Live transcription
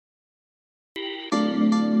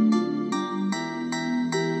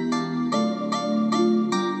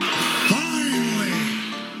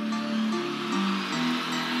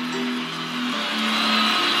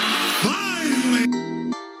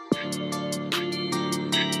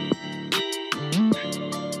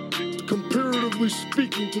Strictly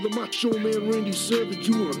speaking, to the Macho Man Randy Savage,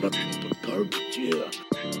 you are nothing but garbage, yeah.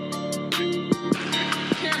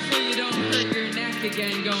 Careful you don't hurt your neck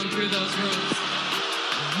again going through those rooms.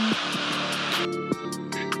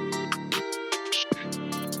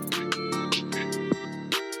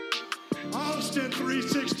 Austin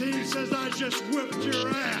 316 says I just whipped your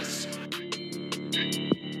ass.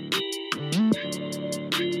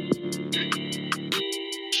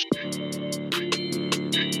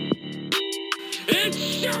 It's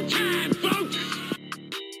showtime, folks!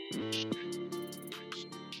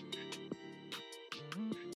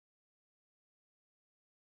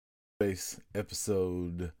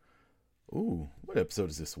 Episode. Ooh, what episode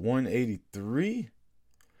is this? 183.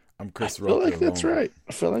 I'm Chris I feel Rucker. like that's right.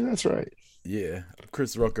 I feel like that's right. Yeah, I'm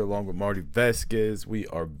Chris Rucker along with Marty Vasquez. We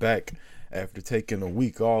are back after taking a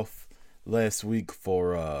week off last week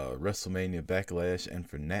for WrestleMania Backlash and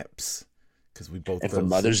for naps because we both And fell for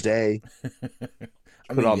Mother's asleep. Day,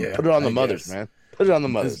 I put mean, it on the I mothers, guess. man. Put it on the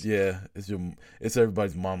mothers. It's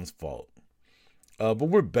everybody's mom's fault. But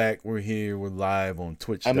we're back. We're here. We're live on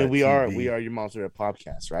Twitch. I mean, we are your Mom's Favorite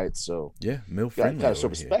podcast, right? So Yeah, Mill got friendly. to show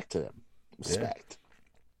over here. respect to them. Respect.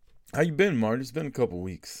 How you been, Marty? It's been a couple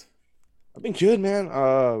weeks. I've been good, man.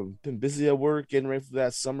 Been busy at work, getting ready for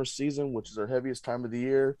that summer season, which is our heaviest time of the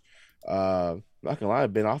year. Not gonna lie,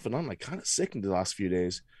 I've been off and on, like kind of sick in the last few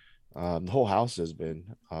days. The whole house has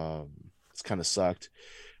been. It's kind of sucked.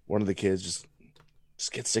 One of the kids just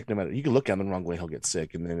gets sick no matter. You can look at him the wrong way, he'll get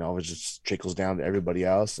sick, and then it always just trickles down to everybody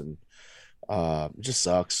else, and it just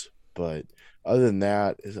sucks. But other than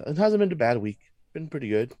that, it hasn't been a bad week. Been pretty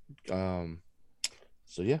good.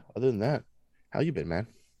 So yeah. Other than that, how you been, man?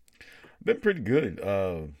 Been pretty good.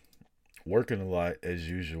 Working a lot as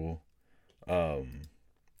usual.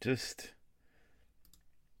 Just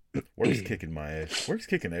work's kicking my ass. Work's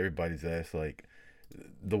kicking everybody's ass. Like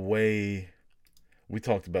the way we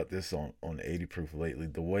talked about this on 80 Proof lately.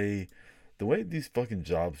 The way these fucking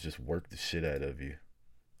jobs just work the shit out of you,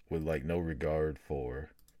 with like no regard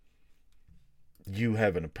for you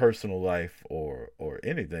having a personal life or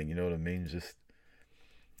anything. You know what I mean? Just.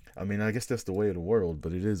 I mean, I guess that's the way of the world,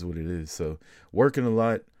 but it is what it is. So, working a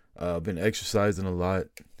lot, been exercising a lot,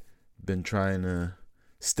 been trying to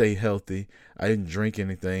stay healthy. I didn't drink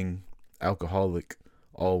anything alcoholic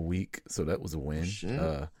all week, so that was a win.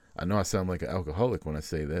 I know I sound like an alcoholic when I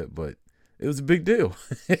say that, but it was a big deal.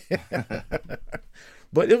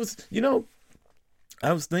 But it was,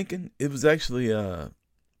 I was thinking it was actually,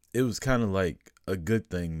 it was kind of like a good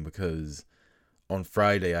thing because on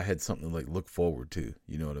Friday, I had something to like look forward to.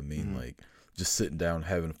 You know what I mean? Mm-hmm. Like just sitting down,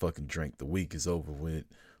 having a fucking drink. The week is over with.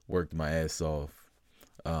 Worked my ass off.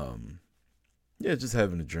 Just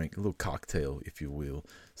having a drink, a little cocktail, if you will.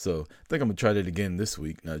 So I think I'm gonna try that again this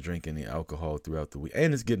week. Not drink any alcohol throughout the week.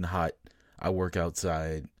 And it's getting hot. I work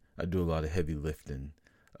outside. I do a lot of heavy lifting.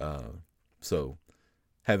 So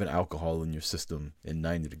having alcohol in your system in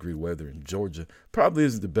 90-degree weather in Georgia probably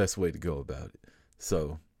isn't the best way to go about it.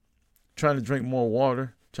 So. Trying to drink more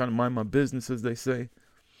water, trying to mind my business, as they say.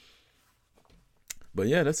 But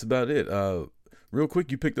yeah, that's about it. Real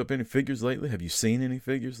quick, you picked up any figures lately? Have you seen any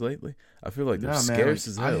figures lately? I feel like they're scarce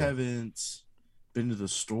as hell. I haven't been to the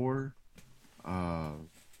store to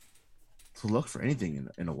look for anything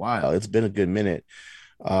in a while. It's been a good minute.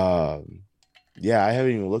 I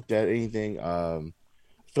haven't even looked at anything. I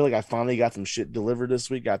feel like I finally got some shit delivered this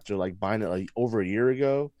week after like buying it like over a year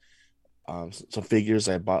ago. Some figures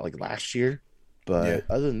I bought like last year, but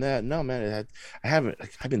other than that, no, man, I haven't.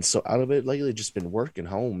 I've been so out of it lately. Just been working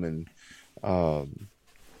home, and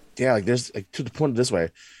like there's like to the point of this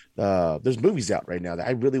way. There's movies out right now that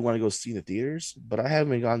I really want to go see in the theaters, but I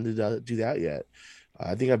haven't gone to do that yet.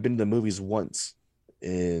 I think I've been to the movies once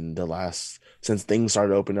in the last since things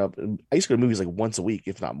started opening up. I used to go to movies like once a week,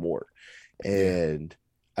 if not more, and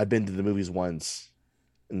I've been to the movies once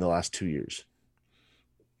in the last 2 years.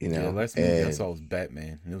 Last movie I saw was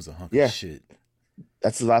Batman, and it was a hunk of shit.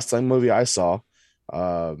 That's the last time movie I saw.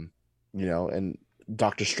 And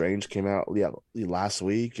Doctor Strange came out last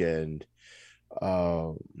week, and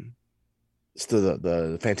still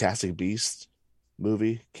the Fantastic Beast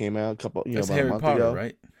movie came out about Harry a month Potter, ago.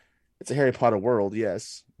 right? It's a Harry Potter world,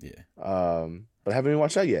 yes. Yeah. But I haven't even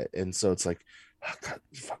watched that yet, and so it's like, oh, God,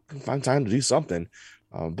 fucking find time to do something.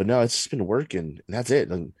 But no, it's just been working, and that's it.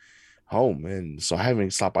 And home, and so I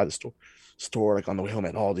haven't stopped by the store like on the way home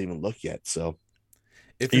at all to even look yet. So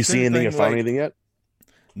if you see anything or found anything yet?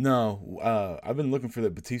 No, I've been looking for the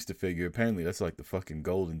Batista figure. Apparently that's like the fucking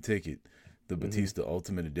golden ticket, the Batista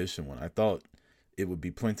Ultimate Edition one. I thought it would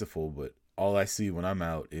be plentiful, but all I see when I'm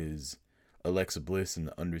out is Alexa Bliss and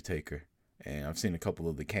the Undertaker, and I've seen a couple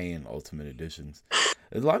of the Kane Ultimate Editions.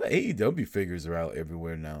 A lot of AEW figures are out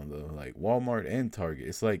everywhere now, though, like Walmart and Target.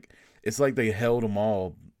 It's like they held them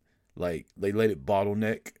all, like they let it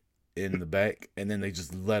bottleneck in the back, and then they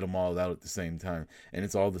just let them all out at the same time, and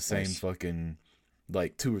it's all the same fucking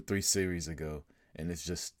like 2 or 3 series ago, and it's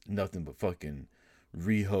just nothing but fucking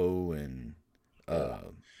Riho and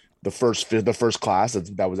the first class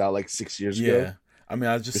that was out like 6 years ago. Yeah, I mean,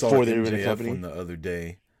 I just saw Before they were in the MJF company? one the other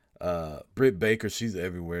day. Britt Baker, she's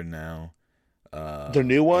everywhere now. The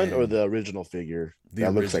new one or and the original figure the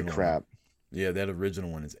that looks like original crap. Yeah, that original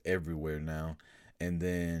one is everywhere now. And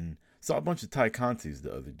then saw a bunch of Ty Contis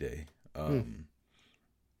the other day.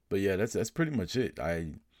 But yeah, that's pretty much it.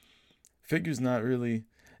 Figures not really,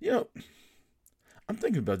 I'm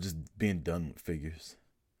thinking about just being done with figures.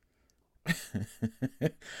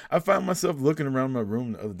 I found myself looking around my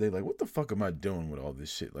room the other day like, what the fuck am I doing with all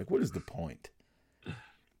this shit? Like, what is the point?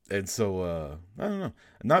 And so I don't know.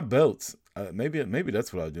 Not belts. Maybe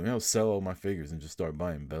that's what I'll do. Maybe I'll sell all my figures and just start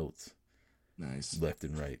buying belts. Nice. Left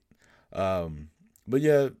and right. But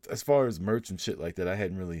yeah, as far as merch and shit like that, I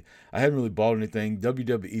hadn't really bought anything.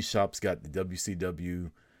 WWE Shop's got the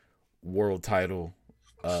WCW World Title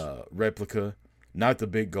replica, not the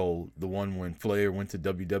Big Gold, the one when Flair went to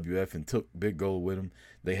WWF and took Big Gold with him.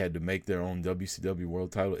 They had to make their own WCW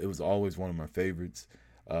World Title. It was always one of my favorites.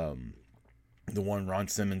 The one Ron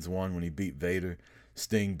Simmons won when he beat Vader.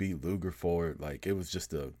 Sting beat Luger for it. Like, it was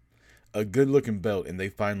just a good looking belt, and they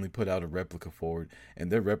finally put out a replica for it,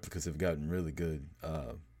 and their replicas have gotten really good.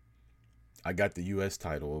 I got the US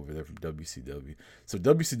title over there from WCW. So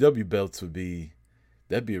WCW belts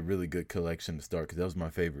that'd be a really good collection to start, because that was my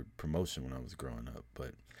favorite promotion when I was growing up.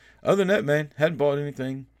 But other than that, man, hadn't bought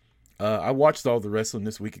anything. I watched all the wrestling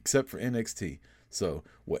this week except for NXT. So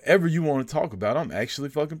whatever you want to talk about, I'm actually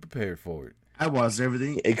fucking prepared for it. I watched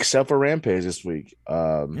everything. Except for Rampage this week.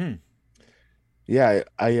 Yeah,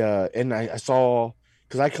 I saw,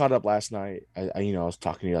 because I caught up last night. I was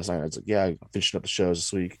talking to you last night. I was like, yeah, I'm finishing up the shows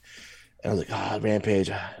this week. And I was like,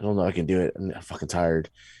 Rampage, I don't know if I can do it. I'm fucking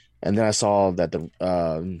tired. And then I saw that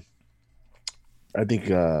I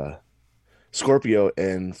think Scorpio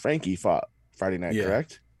and Frankie fought Friday night, Yeah.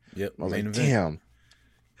 correct? Yep. I was main like, event. damn,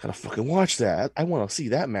 gotta fucking watch that. I want to see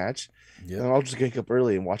that match. Yep. And I'll just wake up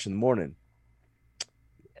early and watch in the morning.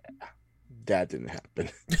 That didn't happen.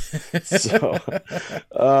 So,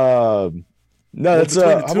 no, that's between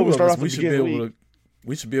the how two about we of start us, off we at the should be beginning of the able week?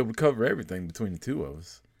 we should be able to cover everything between the two of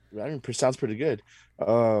us. I mean, sounds pretty good.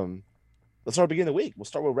 Let's start beginning of the week. We'll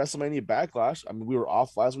start with WrestleMania Backlash. I mean, we were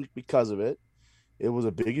off last week because of it. It was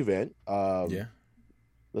a big event. Yeah.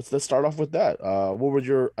 Let's start off with that. What were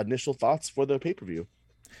your initial thoughts for the pay-per-view?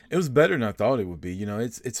 It was better than I thought it would be.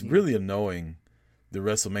 It's really annoying, the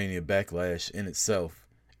WrestleMania Backlash in itself,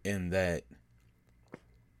 in that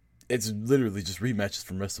it's literally just rematches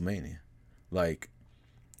from WrestleMania. Like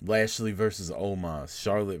Lashley versus Omos,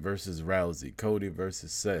 Charlotte versus Rousey, Cody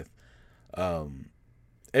versus Seth.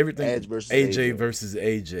 Everything, Edge versus AJ AJ. versus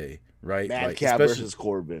AJ, right? Madcap versus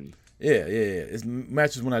Corbin. Yeah. It's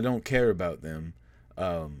matches when I don't care about them.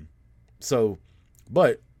 But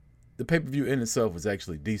the pay-per-view in itself was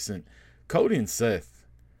actually decent. Cody and Seth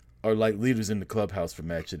are like leaders in the clubhouse for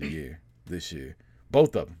match of the year this year.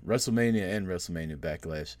 Both of them, WrestleMania and WrestleMania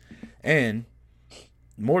Backlash. And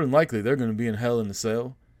more than likely, they're going to be in Hell in a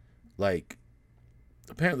Cell. Like,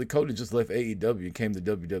 apparently Cody just left AEW and came to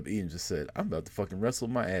WWE and just said, I'm about to fucking wrestle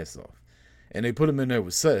my ass off. And they put him in there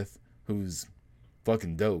with Seth, who's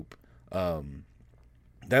fucking dope. That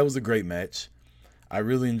was a great match. I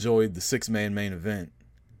really enjoyed the 6-man main event.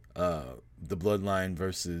 The Bloodline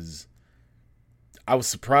versus... I was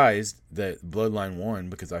surprised that Bloodline won,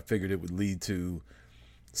 because I figured it would lead to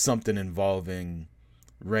something involving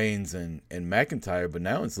Reigns and McIntyre, but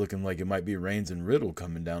now it's looking like it might be Reigns and Riddle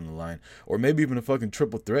coming down the line, or maybe even a fucking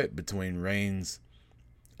triple threat between Reigns,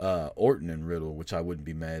 Orton, and Riddle, which I wouldn't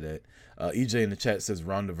be mad at. EJ in the chat says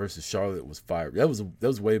Ronda versus Charlotte was fire. That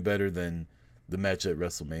was way better than the match at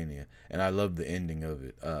WrestleMania, and I loved the ending of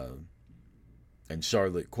it. And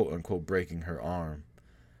Charlotte, quote unquote, breaking her arm.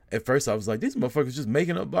 At first, I was like, these motherfuckers just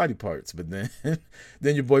making up body parts. But then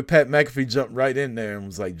your boy Pat McAfee jumped right in there and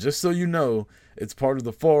was like, just so you know, it's part of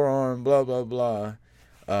the forearm, blah, blah, blah.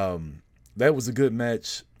 That was a good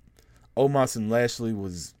match. Omos and Lashley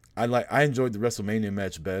I enjoyed the WrestleMania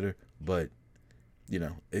match better, but,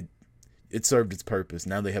 it served its purpose.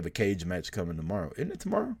 Now they have a cage match coming tomorrow. Isn't it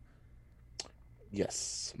tomorrow?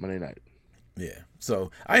 Yes, Monday night. Yeah.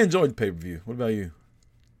 So I enjoyed the pay-per-view. What about you?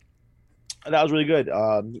 That was really good.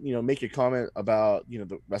 Make your comment about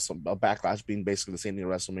the Backlash being basically the same thing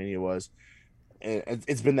WrestleMania was, and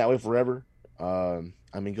it's been that way forever.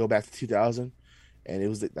 I mean, go back to 2000,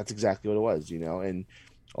 and that's exactly what it was, you know. And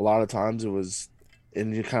a lot of times it was,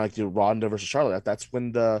 and you kind of like the Ronda versus Charlotte. That's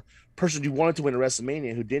when the person you wanted to win a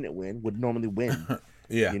WrestleMania who didn't win would normally win.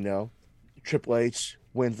 Yeah. You know, Triple H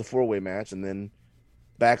wins the 4-way match, and then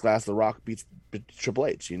Backlash, The Rock beats Triple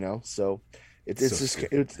H. You know, so it's So just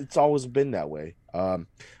stupid. it's always been that way.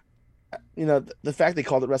 You know, the fact they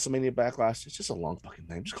called it WrestleMania Backlash, it's just a long fucking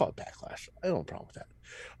name. Just call it Backlash. I don't have a problem with that.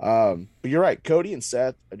 But you're right. Cody and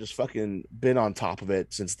Seth have just fucking been on top of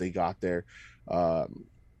it since they got there.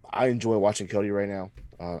 I enjoy watching Cody right now.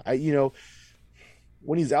 You know,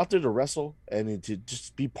 when he's out there to wrestle and to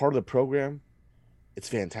just be part of the program, it's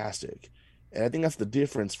fantastic. And I think that's the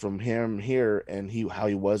difference from him here and how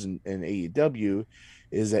he was in AEW,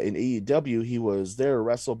 is that in AEW he was there to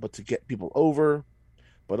wrestle, but to get people over,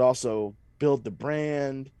 but also build the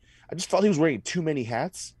brand. I just felt he was wearing too many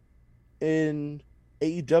hats in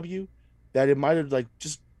AEW, that it might have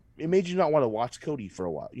it made you not want to watch Cody for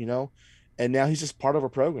a while, you know? And now he's just part of a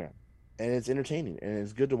program, and it's entertaining and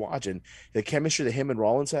it's good to watch. And the chemistry that him and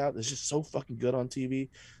Rollins have is just so fucking good on TV.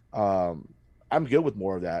 I'm good with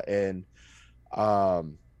more of that. And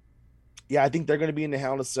yeah, I think they're going to be in the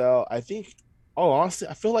Hell in a Cell. I think, honestly,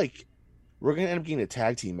 I feel like we're going to end up getting a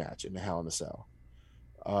tag team match in the Hell in a Cell.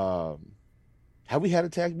 Have we had a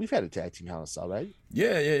tag? We've had a tag team Hell in a Cell, right?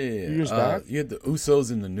 Yeah. Years back? You had the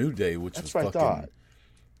Usos in the New Day, which That's was what fucking. I thought.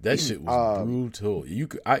 That shit was brutal.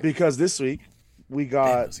 Because this week we Damn, got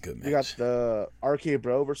that was a good we got match. the RK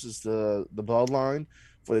Bro versus the Bloodline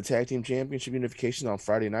for the tag team championship unification on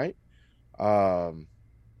Friday night.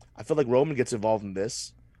 I feel like Roman gets involved in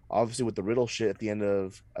this, obviously with the Riddle shit at the end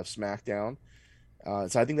of SmackDown.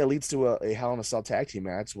 So I think that leads to a Hell in a Cell tag team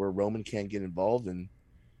match where Roman can't get involved, and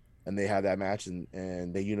they have that match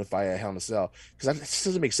and they unify a Hell in a Cell, because it just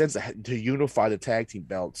doesn't make sense to unify the tag team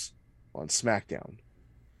belts on SmackDown.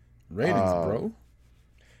 Ratings, bro.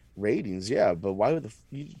 Ratings, yeah, but why would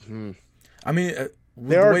I mean,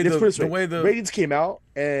 the way the ratings came out,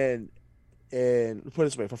 and put it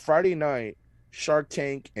this way, for Friday night, Shark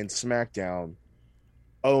Tank and SmackDown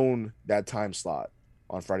own that time slot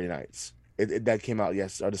on Friday nights. That came out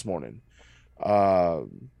this morning. So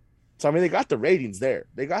I mean, they got the ratings there.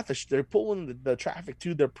 They're pulling the traffic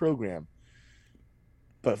to their program.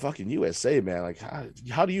 But fucking USA, man, like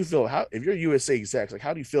how do you feel? If you're USA execs, like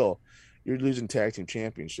how do you feel? You're losing tag team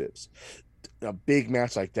championships, a big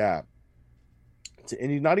match like that,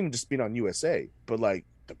 and you're not even just being on USA, but like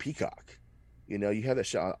the Peacock. You know, you have that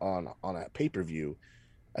shit on a pay-per-view.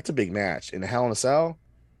 That's a big match in a Hell in a Cell.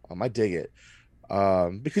 I dig it.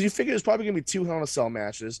 Because you figure there's probably gonna be 2 Hell in a Cell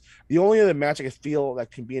matches. The only other match I can feel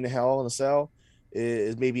that can be in a Hell in a Cell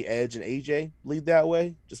is maybe Edge and AJ lead that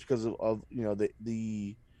way, just because of you know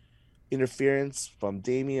the interference from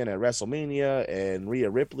Damian at WrestleMania and Rhea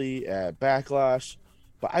Ripley at Backlash.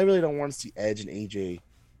 But I really don't want to see Edge and AJ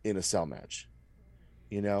in a Cell match.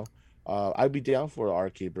 You know, I'd be down for the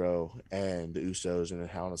RK Bro and the Usos in a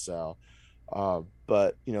Hell in a Cell.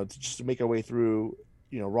 But you know, just to make our way through,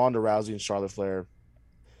 you know, Ronda Rousey and Charlotte Flair,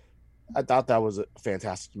 I thought that was a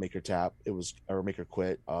fantastic make her tap. It was, or make her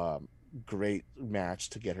quit. Great match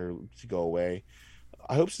to get her to go away.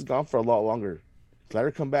 I hope she's gone for a lot longer. Let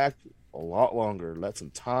her come back a lot longer. Let some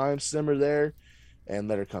time simmer there, and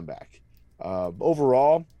let her come back.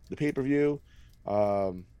 Overall, the pay-per-view,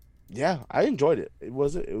 yeah, I enjoyed it.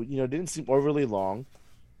 It didn't seem overly long.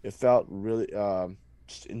 It felt really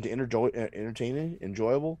just entertaining,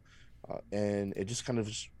 enjoyable, and it just kind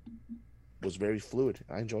of was very fluid.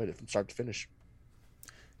 I enjoyed it from start to finish.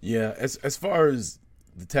 Yeah, as far as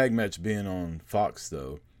the tag match being on Fox,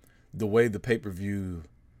 though, the way the pay-per-view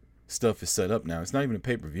stuff is set up now, it's not even a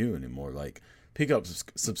pay-per-view anymore. Like, Peacock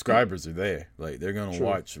subscribers are there. Like, they're going to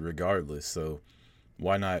watch regardless, so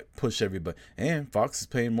why not push everybody? And Fox is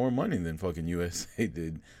paying more money than fucking USA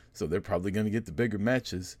did, so they're probably going to get the bigger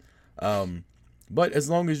matches. But as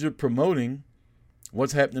long as you're promoting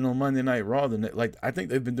what's happening on Monday Night Raw, then I think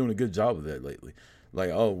they've been doing a good job of that lately. Like,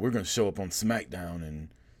 oh, we're going to show up on SmackDown and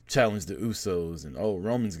challenge the Usos, and oh,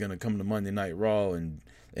 Roman's going to come to Monday Night Raw and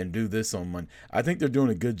do this on Monday. I think they're doing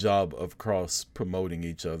a good job of cross-promoting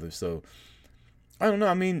each other. So, I don't know.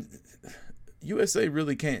 I mean, USA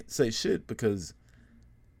really can't say shit because,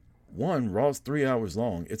 one, Raw's 3 hours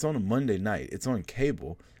long. It's on a Monday night. It's on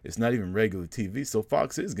cable. It's not even regular TV. So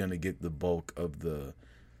Fox is going to get the bulk of the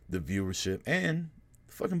viewership. And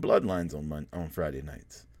fucking Bloodlines on Friday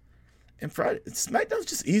nights. And SmackDown's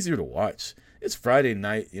just easier to watch. It's Friday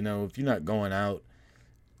night, you know, if you're not going out,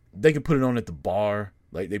 they can put it on at the bar.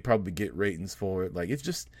 Like, they probably get ratings for it. Like,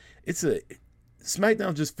 SmackDown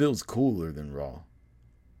just feels cooler than Raw.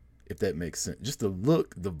 if that makes sense. Just the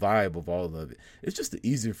look, the vibe of all of it. It's just an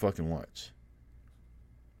easier fucking watch.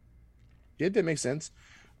 Yeah, that makes sense.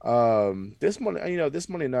 This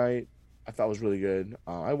Monday night, I thought was really good.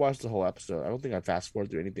 I watched the whole episode. I don't think I fast forward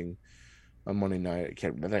through anything on Monday night.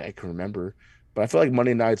 I can remember, but I feel like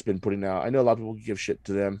Monday night's been putting out. I know a lot of people give shit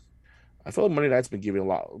to them. I feel like Monday night's been giving a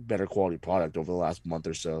lot better quality product over the last month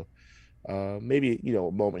or so. Maybe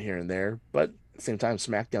a moment here and there, but at the same time,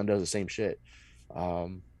 SmackDown does the same shit.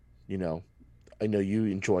 You know, I know you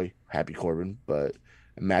enjoy Happy Corbin, but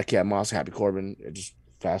Madcap Moss, Happy Corbin, just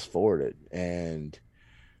fast forward it, and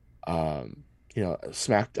Raw. I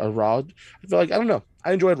feel like I don't know.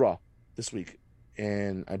 I enjoyed Raw this week,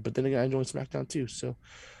 but then again, I enjoyed SmackDown too. So,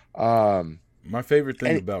 my favorite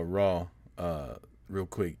thing about Raw, real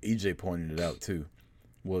quick, EJ pointed it out too,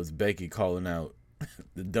 was Becky calling out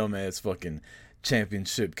the dumbass fucking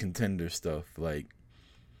championship contender stuff. Like,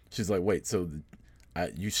 she's like, wait, so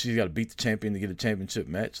she's got to beat the champion to get a championship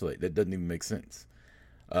match? Like, that doesn't even make sense.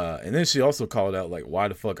 And then she also called out, like, why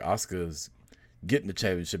the fuck Asuka's getting the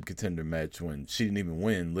championship contender match when she didn't even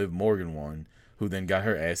win. Liv Morgan won, who then got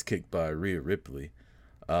her ass kicked by Rhea Ripley.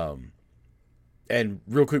 And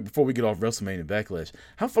real quick, before we get off WrestleMania Backlash,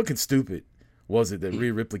 how fucking stupid was it that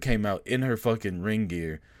Rhea Ripley came out in her fucking ring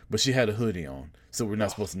gear, but she had a hoodie on, so we're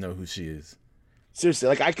not supposed to know who she is? Seriously,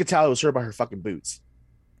 like, I could tell it was her by her fucking boots.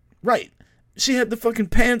 Right. She had the fucking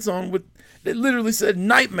pants on that literally said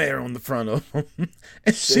Nightmare on the front of them.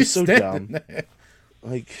 And she's so dumb. There.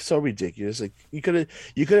 Like, so ridiculous. Like, you could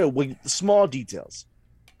have with small details.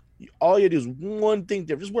 All you do is one thing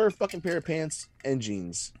different. Just wear a fucking pair of pants and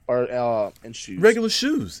jeans and shoes. Regular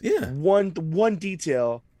shoes, yeah. One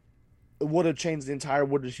detail would have changed the entire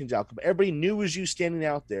outcome. Everybody knew it was you standing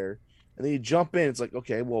out there, and then you jump in. It's like,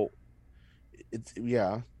 okay, well,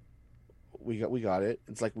 we got it.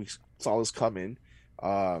 It's like we saw this coming.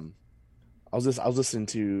 I was listening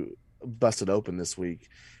to Busted Open this week,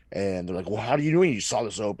 and they're like, well, how do you know you saw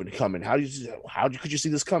this open coming? Could you see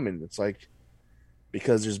this coming? It's like,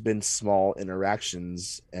 because there's been small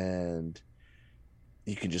interactions, and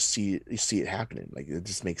you can just see it happening. Like, it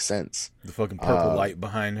just makes sense. The fucking purple light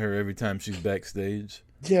behind her every time she's backstage.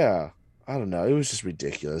 Yeah, I don't know. It was just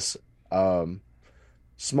ridiculous.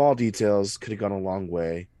 Small details could have gone a long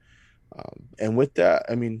way. And with that,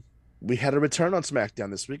 I mean, we had a return on SmackDown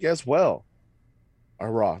this week as well.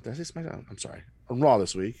 Or Raw. Did I say SmackDown? I'm sorry. On Raw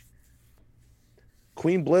this week.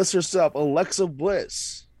 Queen Bliss herself, Alexa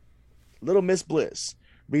Bliss, Little Miss Bliss,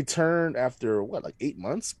 returned after, 8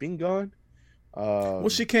 months being gone? Well,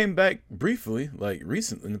 she came back briefly, like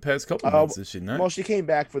recently, in the past couple of months, did she not? Well, she came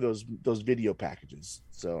back for those video packages,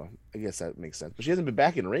 so I guess that makes sense. But she hasn't been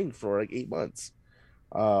back in the ring for like 8 months.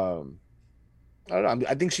 I don't know.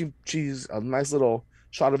 I think she's a nice little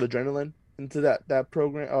shot of adrenaline into that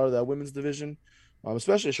program or the women's division,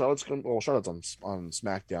 especially Charlotte's on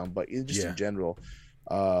SmackDown, but in general,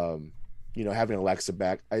 having Alexa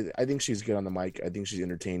back, I think she's good on the mic. I think she's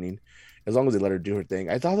entertaining, as long as they let her do her thing.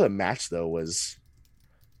 I thought the match though was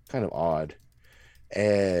kind of odd,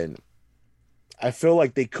 and I feel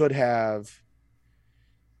like they could have.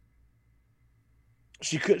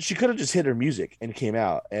 She could have just hit her music and came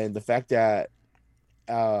out, and the fact that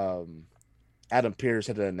Adam Pearce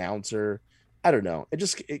had an announcer, I don't know. It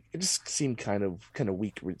just seemed kind of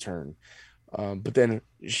weak return. But then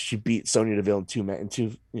she beat Sonya Deville in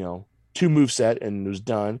two moveset and it was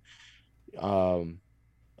done. I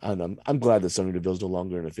don't know. I'm glad that Sonya Deville's no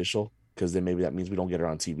longer an official, because then maybe that means we don't get her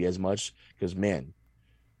on TV as much. Because man,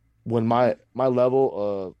 when my level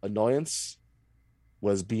of annoyance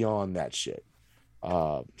was beyond that shit.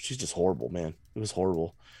 She's just horrible, man. It was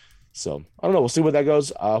horrible. So I don't know. We'll see where that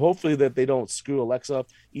goes. Hopefully that they don't screw Alexa up.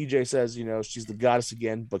 EJ says, she's the goddess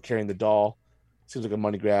again, but carrying the doll seems like a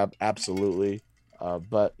money grab. Absolutely.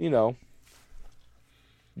 But we'll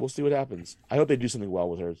see what happens. I hope they do something well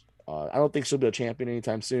with her. I don't think she'll be a champion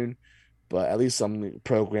anytime soon, but at least some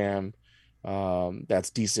program that's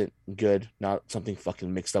decent and good, not something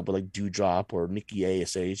fucking mixed up with like Dewdrop or Nikki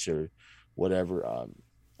ASH or whatever.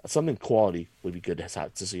 Something quality would be good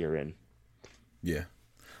to see her in. Yeah.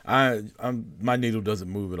 My needle doesn't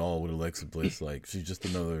move at all with Alexa Bliss. Like, she's just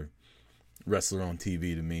another wrestler on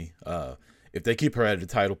TV to me. If they keep her at the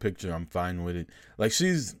title picture, I'm fine with it. Like,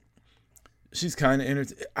 she's kind of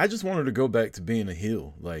entertaining. I just want her to go back to being a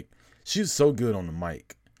heel. Like, she's so good on the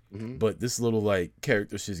mic. Mm-hmm. But this little, like,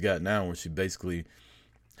 character she's got now where she basically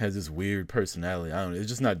has this weird personality, I don't know, it's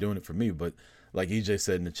just not doing it for me. But like EJ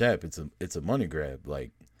said in the chat, it's a money grab. Like,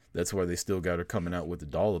 that's why they still got her coming out with the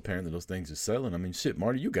doll. Apparently those things are selling. I mean, shit,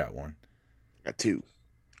 Marty, you got one. Got two.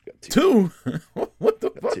 Two? What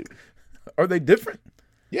the fuck? Two. Are they different?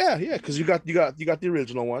 Yeah, because you got the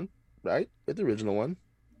original one, right? You got the original one,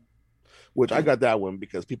 which I got that one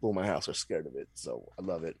because people in my house are scared of it, so I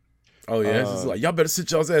love it. Oh yeah, it's just like y'all better sit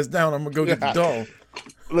y'all's ass down. I'm gonna go get the doll.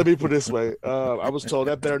 Let me put it this way: I was told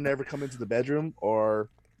that better never come into the bedroom, or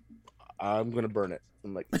I'm gonna burn it.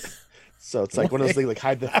 I'm like, so it's like one of those things, like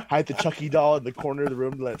hide the Chucky doll in the corner of the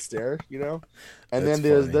room to let it stare, you know. And That's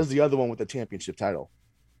then there's the other one with the championship title.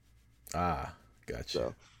 Ah,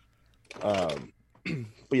 gotcha. So,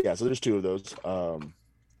 but yeah, so there's two of those.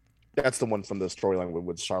 That's the one from the storyline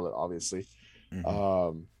with Charlotte, obviously.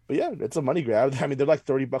 Mhm. But yeah, it's a money grab. I mean, they're like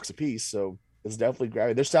 $30 a piece, so it's definitely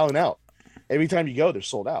grabbing. They're selling out. Every time you go, they're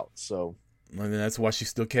sold out. So, And that's why she's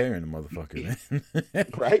still carrying the motherfucker, man.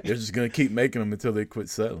 right? They're just gonna keep making them until they quit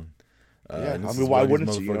selling. Yeah, and I this mean, is why these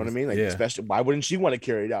wouldn't she? You know what I motherfuckers- mean? Like, yeah. especially, why wouldn't she want to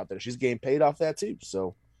carry it out there? She's getting paid off that too.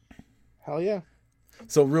 So, hell yeah.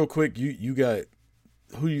 So real quick, you got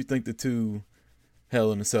who do you think the two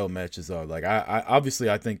Hell in a Cell matches are? Like I obviously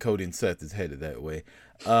I think Cody and Seth is headed that way.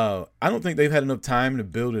 I don't think they've had enough time to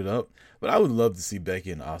build it up, but I would love to see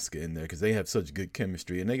Becky and Asuka in there because they have such good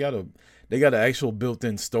chemistry and they got an actual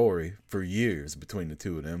built-in story for years between the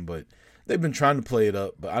two of them. But they've been trying to play it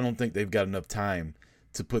up, but I don't think they've got enough time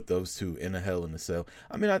to put those two in a Hell in a Cell.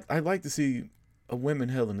 I mean, I'd like to see a women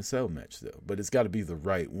Hell in a Cell match though, but it's got to be the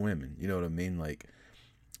right women. You know what I mean? Like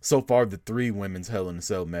so far, the 3 women's Hell in a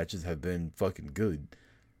Cell matches have been fucking good.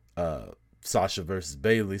 Sasha versus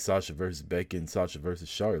Bayley, Sasha versus Becky, and Sasha versus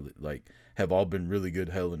Charlotte, like, have all been really good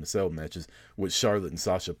Hell in a Cell matches, with Charlotte and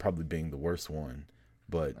Sasha probably being the worst one.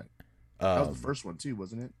 But That was the first one too,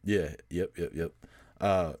 wasn't it? yeah, yep.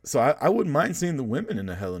 So I wouldn't mind seeing the women in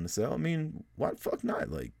a Hell in a Cell. I mean, why the fuck not?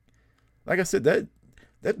 Like I said,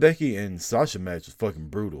 that Becky and Sasha match was fucking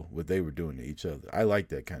brutal. What they were doing to each other, I like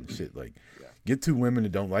that kind of shit. Like, get 2 women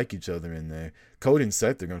that don't like each other in there. Cody and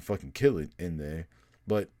Seth are gonna fucking kill it in there.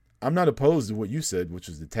 But I'm not opposed to what you said, which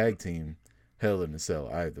was the tag team Hell in a Cell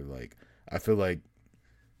either. Like, I feel like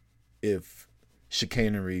if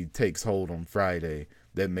chicanery takes hold on Friday,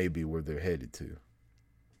 that may be where they're headed to.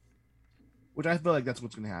 Which I feel like that's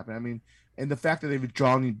what's going to happen. I mean, And the fact that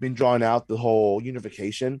they've been drawing out the whole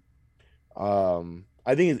unification,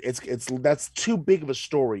 I think it's that's too big of a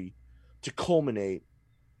story to culminate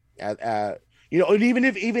at you know, and even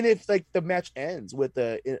if like the match ends with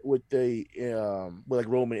with like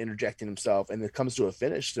Roman interjecting himself and it comes to a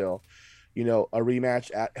finish still, you know, a rematch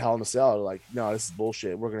at Hell in a Cell, like, no, this is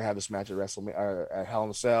bullshit. We're gonna have this match at WrestleMania at Hell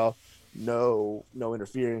in a Cell, no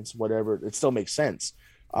interference, whatever. It still makes sense.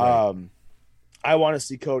 Right. I want to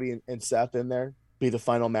see Cody and Seth in there be the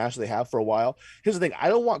final match they have for a while. Here's the thing: I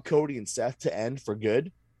don't want Cody and Seth to end for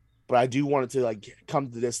good, but I do want it to like come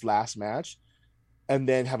to this last match and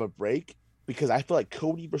then have a break, because I feel like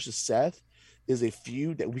Cody versus Seth is a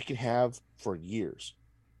feud that we can have for years,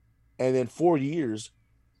 and then 4 years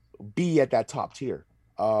be at that top tier.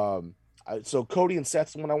 So Cody and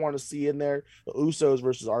Seth's one I want to see in there. The Usos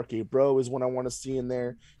versus RK Bro is one I want to see in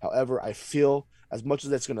there. However, I feel as much as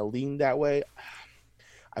that's going to lean that way,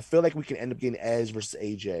 I feel like we can end up getting Edge versus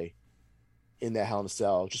AJ in that Hell in a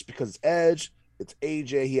Cell, just because it's Edge, it's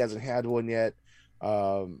AJ. He hasn't had one yet,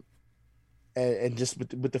 and just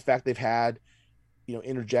with the fact they've had, you know,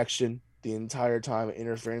 interjection the entire time,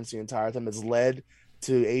 interference the entire time, has led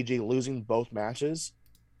to AJ losing both matches.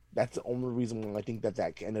 That's the only reason why I think that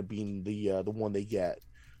can end up being the one they get.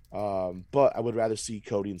 But I would rather see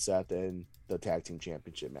Cody and Seth in the tag team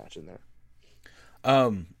championship match in there.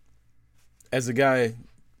 As a guy,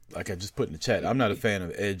 like I just put in the chat, I'm not a fan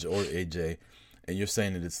of Edge or AJ, and you're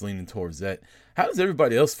saying that it's leaning towards that. How does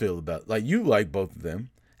everybody else feel about, like, you like both of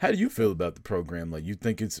them? How do you feel about the program? Like, you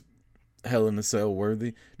think it's Hell in a Cell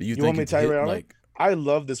worthy? Do you think want me to it's tell you right now? like? I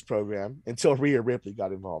love this program until Rhea Ripley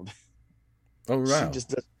got involved. Oh right.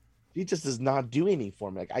 She just does not do anything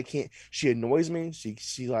for me. Like, I can't. She annoys me.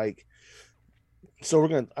 She like. So we're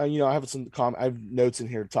gonna, I have I have notes in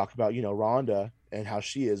here to talk about, Rhonda and how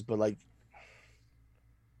she is, but like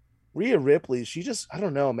Rhea Ripley, she just, I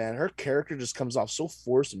don't know, man. Her character just comes off so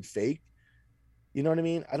forced and fake. You know what I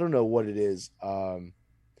mean? I don't know what it is.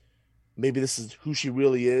 Maybe this is who she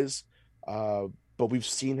really is. But we've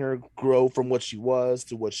seen her grow from what she was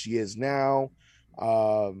to what she is now.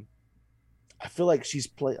 I feel like she's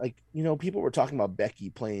playing, like, people were talking about Becky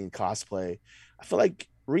playing cosplay. I feel like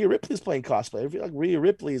Rhea Ripley is playing cosplay. I feel like Rhea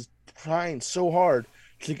Ripley is trying so hard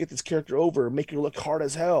to get this character over, make her look hard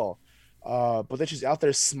as hell. But then she's out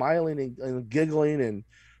there smiling and giggling, and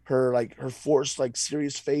her forced, like,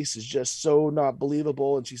 serious face is just so not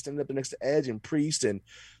believable. And she's standing up there next to Edge and Priest, and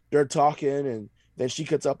they're talking, and then she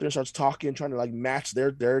gets up there and starts talking, trying to like match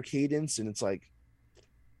their cadence, and it's like,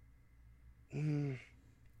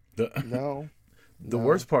 No. The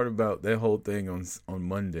worst part about that whole thing on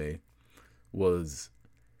Monday was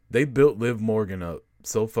they built Liv Morgan up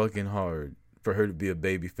so fucking hard for her to be a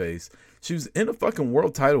babyface. She was in a fucking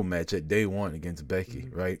world title match at day one against Becky,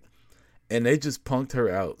 right? And they just punked her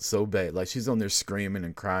out so bad. Like, she's on there screaming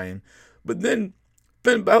and crying. But then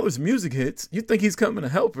Finn Balor's music hits. You think he's coming to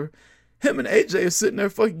help her. Him and AJ are sitting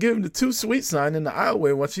there fucking giving the too sweet sign in the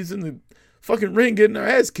aisleway while she's in the fucking ring getting her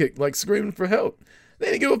ass kicked, like screaming for help. They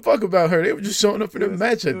didn't give a fuck about her. They were just showing up for their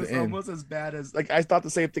match at the end. It was almost as bad as, like, I thought the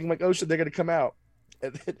same thing. I'm like, oh shit, they're going to come out.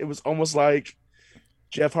 And it was almost like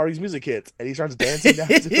Jeff Hardy's music hits, and he starts dancing down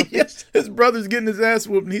to Yes, his brother's getting his ass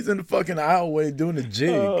whooped, and he's in the fucking aisleway doing a jig.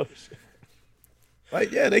 Oh, shit.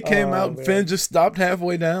 Like, yeah, they came out, man. Finn just stopped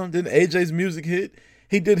halfway down, then AJ's music hit.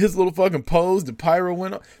 He did his little fucking pose, the pyro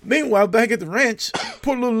went up. Meanwhile, back at the ranch,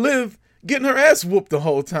 poor little Liv getting her ass whooped the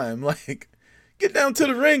whole time. Like, get down to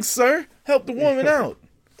the ring, sir. Help the woman out.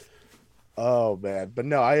 Oh man, but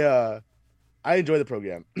no, I enjoy the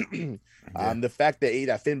program. The fact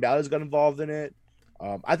that Finn Balor's got involved in it,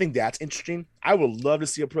 I think that's interesting. I would love to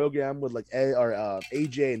see a program with like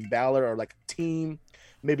AJ and Balor, or like a team.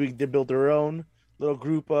 Maybe they build their own little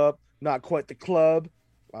group up. Not quite the club.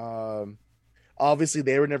 Obviously,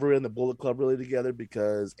 they were never in the Bullet Club really together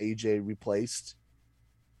because AJ replaced,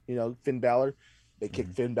 Finn Balor. They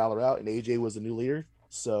kicked Finn Balor out, and AJ was the new leader.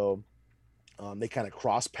 So they kind of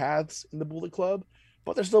cross paths in the Bullet Club,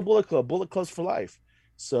 but they're still Bullet Club. Bullet Club's for life.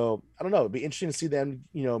 So I don't know. It'd be interesting to see them,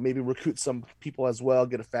 maybe recruit some people as well,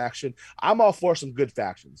 get a faction. I'm all for some good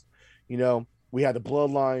factions. We have the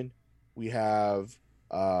Bloodline. We have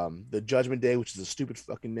the Judgment Day, which is a stupid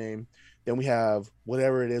fucking name. Then we have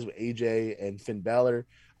whatever it is with AJ and Finn Balor.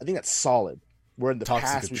 I think that's solid. We're in the Toxic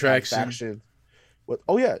past. Attraction. We had faction.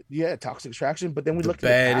 Oh yeah, Toxic Attraction. But then we The look at the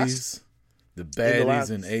past. The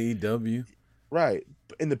baddies in AEW. Right.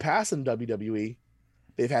 In the past in WWE,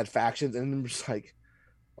 they've had factions, and I'm just like,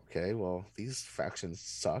 okay, well, these factions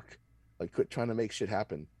suck. Like, quit trying to make shit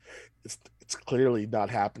happen. It's clearly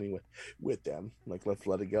not happening with them. Like, let's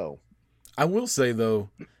let it go. I will say though,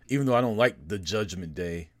 even though I don't like the Judgment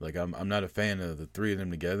Day, like I'm not a fan of the three of them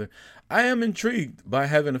together, I am intrigued by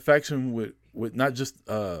having a faction with not just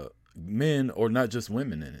men or not just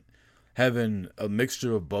women in it, having a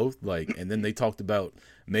mixture of both. Like, and then they talked about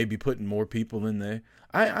maybe putting more people in there.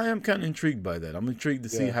 I am kind of intrigued by that. I'm intrigued to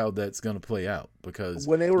see how that's going to play out, because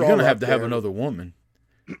when they were you're going to all have up to have there, another woman.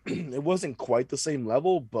 It wasn't quite the same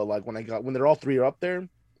level, but like when they're all three are up there,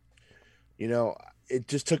 it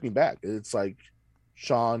just took me back. It's like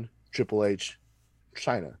Shawn, Triple H,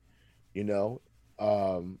 China,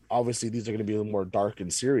 obviously these are going to be a little more dark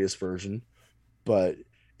and serious version, but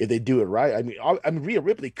if they do it right, I mean, Rhea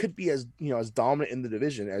Ripley could be as dominant in the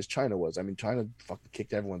division as China was. I mean, China fucking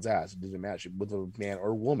kicked everyone's ass. It doesn't matter with a man or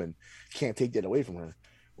a woman. Can't take that away from her.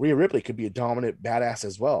 Rhea Ripley could be a dominant badass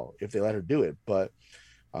as well if they let her do it, but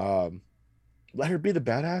let her be the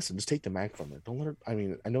badass and just take the mic from her. Don't let her. I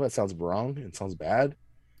mean, I know that sounds wrong and sounds bad,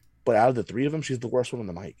 but out of the three of them, she's the worst one on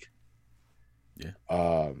the mic.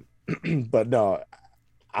 Yeah. But no,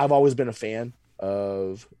 I've always been a fan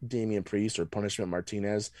of Damian Priest or Punishment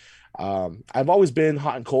Martinez. I've always been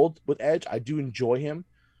hot and cold with Edge. I do enjoy him.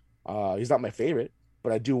 He's not my favorite,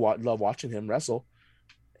 but I do love watching him wrestle.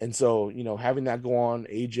 And so, having that go on,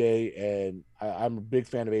 AJ, and I'm a big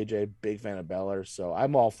fan of AJ, big fan of Balor, so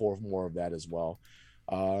I'm all for more of that as well.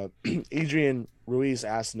 Adrian Ruiz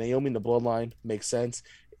asked, Naomi in the Bloodline makes sense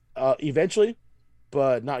eventually,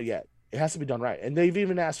 but not yet. It has to be done right. And they've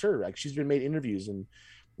even asked her, like, she's been made interviews, and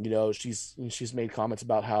she's made comments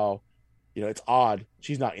about how it's odd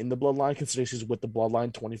she's not in the Bloodline, considering she's with the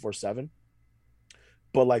Bloodline 24/7.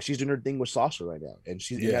 But like, she's doing her thing with Sasha right now, and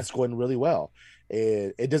and that's going really well.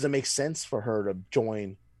 It doesn't make sense for her to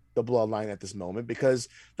join the Bloodline at this moment because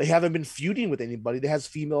they haven't been feuding with anybody that has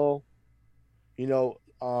female,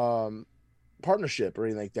 partnership or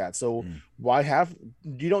anything like that. So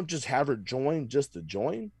you don't just have her join just to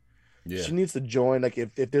join. Yeah. She needs to join. Like,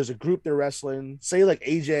 if there's a group they're wrestling, say like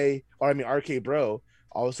AJ or RK Bro,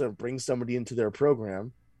 all of a sudden bring somebody into their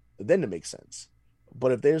program, then it makes sense.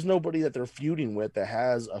 But if there's nobody that they're feuding with that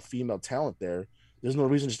has a female talent there, there's no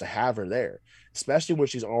reason just to have her there, especially when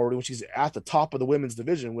she's at the top of the women's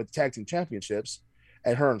division with tag team championships,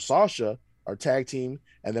 and her and Sasha are tag team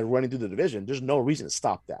and they're running through the division. There's no reason to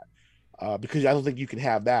stop that because I don't think you can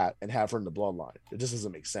have that and have her in the Bloodline. It just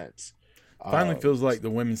doesn't make sense. Finally feels like the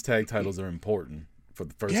women's tag titles are important for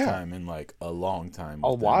the first time in like a long time.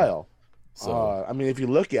 A while. So I mean, if you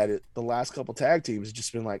look at it, the last couple tag teams have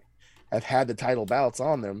just been like, have had the title bouts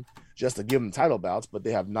on them just to give them title bouts, but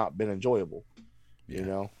they have not been enjoyable.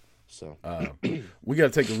 So We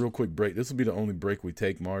got to take a real quick break. This will be the only break we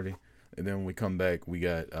take, Marty. And then when we come back, we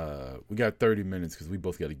got 30 minutes because we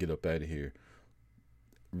both got to get up out of here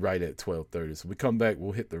right at 12:30. So we come back,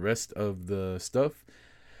 we'll hit the rest of the stuff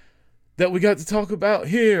that we got to talk about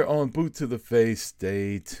here on Boot to the Face.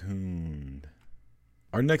 Stay tuned.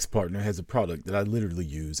 Our next partner has a product that I literally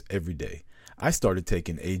use every day. I started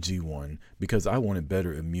taking AG1 because I wanted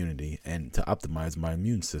better immunity and to optimize my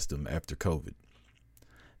immune system after COVID.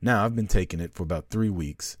 Now I've been taking it for about 3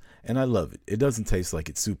 weeks and I love it. It doesn't taste like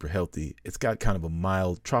it's super healthy. It's got kind of a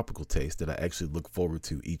mild tropical taste that I actually look forward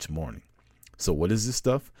to each morning. So what is this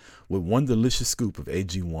stuff? With one delicious scoop of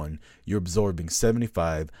AG1, you're absorbing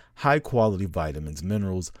 75 high-quality vitamins,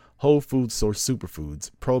 minerals, whole food source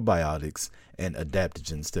superfoods, probiotics, and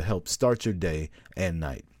adaptogens to help start your day and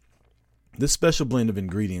night. This special blend of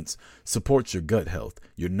ingredients supports your gut health,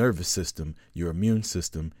 your nervous system, your immune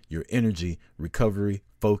system, your energy, recovery,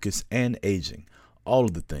 focus, and aging. All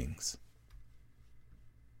of the things.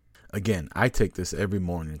 Again, I take this every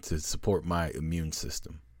morning to support my immune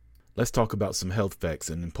system. Let's talk about some health facts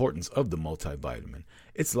and importance of the multivitamin.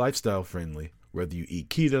 It's lifestyle friendly. Whether you eat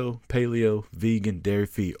keto, paleo, vegan,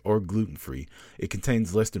 dairy-free, or gluten-free, it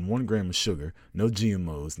contains less than 1 gram of sugar, no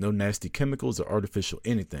GMOs, no nasty chemicals or artificial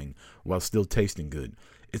anything, while still tasting good.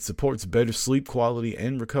 It supports better sleep quality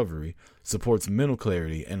and recovery, supports mental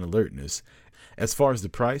clarity and alertness. As far as the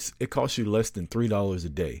price, it costs you less than $3 a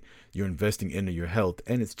day. You're investing into your health,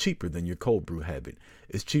 and it's cheaper than your cold brew habit.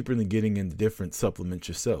 It's cheaper than getting into different supplements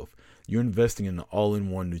yourself. You're investing in the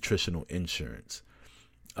all-in-one nutritional insurance.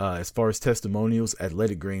 As far as testimonials,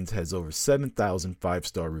 Athletic Greens has over 7,000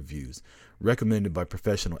 5-star reviews, recommended by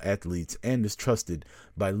professional athletes, and is trusted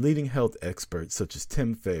by leading health experts such as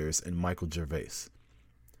Tim Ferriss and Michael Gervais.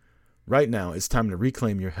 Right now, it's time to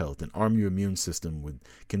reclaim your health and arm your immune system with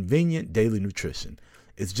convenient daily nutrition.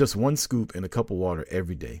 It's just 1 scoop in a cup of water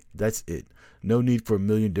every day. That's it. No need for a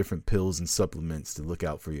million different pills and supplements to look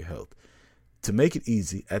out for your health. To make it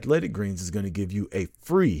easy, Athletic Greens is going to give you a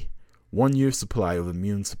free 1-year supply of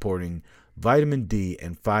immune-supporting vitamin D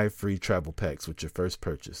and 5 free travel packs with your first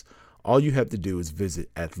purchase. All you have to do is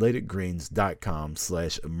visit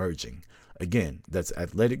athleticgreens.com/emerging. Again, that's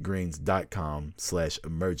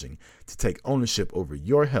athleticgreens.com/emerging to take ownership over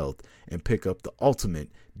your health and pick up the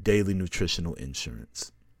ultimate daily nutritional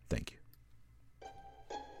insurance. Thank you.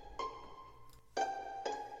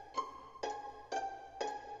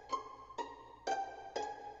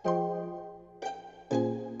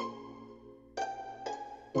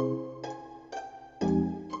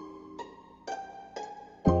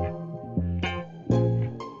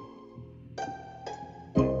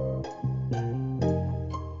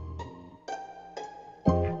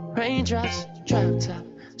 Raindrops, drop top,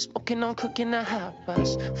 smoking on cooking the hot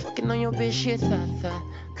box, fucking on your bitch, shit, thought,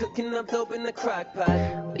 cooking up dope in the crock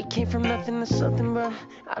pot. We came from nothing to something, bruh.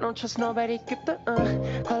 I don't trust nobody, grip the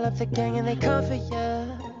call up the gang and they come for ya.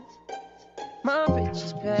 My bitch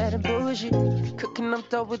is bad and bougie, cooking up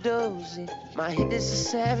dope with Uzi. My hit is a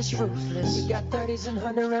savage, ruthless. We got 30s and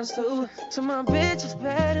 100 rounds too. So my bitch is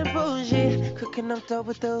bad and bougie, cooking up dope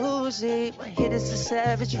with the Uzi. My hit is a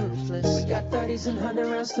savage, ruthless. We got 30s and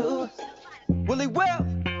 100 rounds too. Willie Well.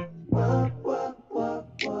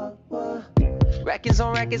 Rackets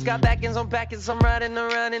on rackets, got backings on backings. I'm riding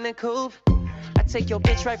around in a coupe. I take your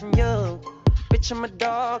bitch right from you. Bitch, I'm a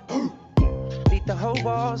dog. Beat the whole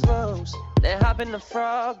walls loose, then hop in the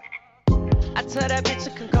frog. I tell that bitch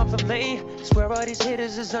it can come for me. Swear all these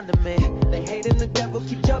hitters is under me. They hating the devil,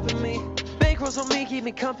 keep jumping me. Bankrolls on me, keep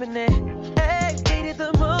me company. Hey, beat it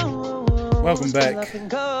the moon. Welcome back.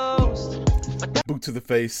 Boot to the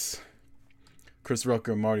Face. Chris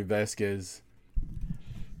Rucker and Marty Vasquez.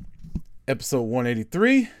 Episode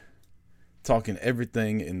 183. Talking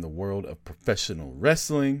everything in the world of professional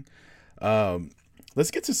wrestling. Let's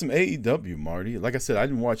get to some AEW, Marty. Like I said, I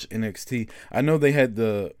didn't watch NXT. I know they had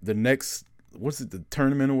the next, what's it, the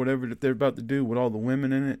tournament or whatever that they're about to do with all the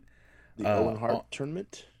women in it. The Owen Hart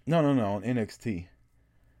tournament? No, on NXT.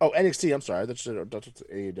 Oh, NXT. I'm sorry. That's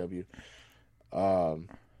AEW. I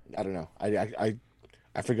don't know. I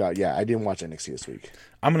forgot. Yeah, I didn't watch NXT this week.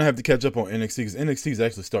 I'm gonna have to catch up on NXT because NXT is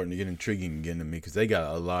actually starting to get intriguing again to me because they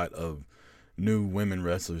got a lot of new women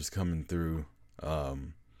wrestlers coming through.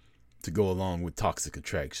 To go along with Toxic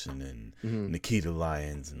Attraction and Nikita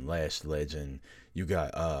Lyons and Lash Legend. You got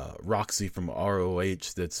Roxy from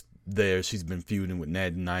ROH that's there. She's been feuding with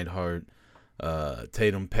Natty Neidhart.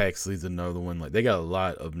 Tatum Paxley's another one. Like, they got a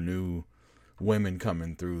lot of new women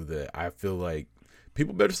coming through that I feel like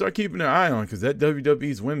people better start keeping their eye on because that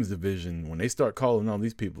WWE's women's division, when they start calling all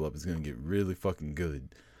these people up, it's going to get really fucking good.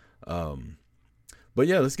 But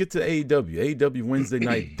yeah, let's get to AEW. AEW Wednesday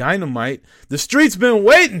Night Dynamite. The street's been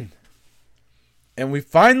waiting, and we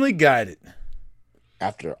finally got it.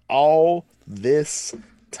 After all this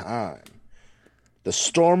time, the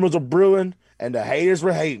storm was a brewing and the haters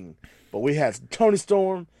were hating. But we had Tony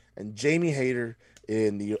Storm and Jamie Hayter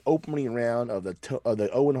in the opening round of the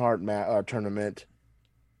Owen Hart tournament.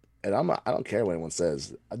 And I don't care what anyone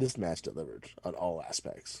says. This match delivered on all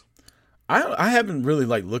aspects. I haven't really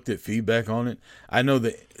looked at feedback on it. I know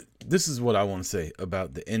that this is what I want to say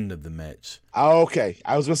about the end of the match. Okay,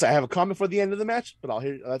 I was gonna say I have a comment for the end of the match, but I'll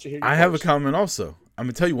let you hear. I have a comment also. I'm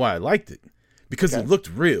gonna tell you why I liked it, because it looked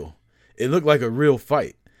real. It looked like a real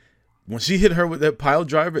fight. When she hit her with that pile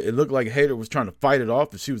driver, it looked like Hayter was trying to fight it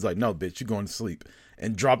off, and she was like, "No, bitch, you're going to sleep,"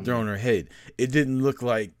 and dropped her on her head. It didn't look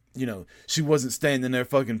like, she wasn't standing there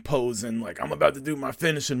fucking posing like, I'm about to do my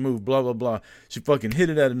finishing move, blah, blah, blah. She fucking hit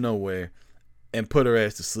it out of nowhere and put her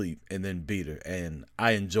ass to sleep and then beat her. And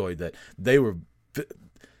I enjoyed that.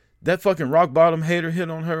 That fucking rock bottom Hayter hit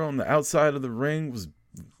on her on the outside of the ring was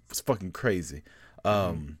fucking crazy.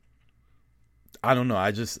 I don't know.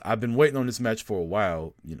 I've been waiting on this match for a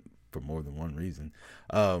while, for more than one reason.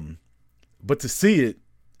 But to see it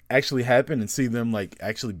actually happen and see them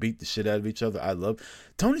actually beat the shit out of each other, I love.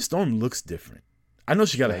 Tony Storm looks different. I know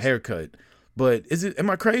she got a haircut, but am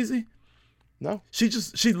I crazy? No. She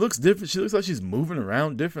looks different. She looks like she's moving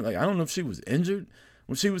around different. I don't know if she was injured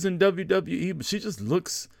when she was in WWE, but she just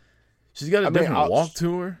looks. She's got a different walk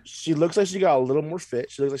to her. She looks like she got a little more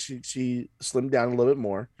fit. She looks like she slimmed down a little bit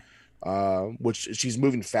more, which she's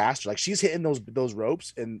moving faster. Like she's hitting those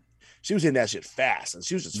ropes, and she was hitting that shit fast, and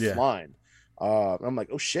she was just flying. I'm like,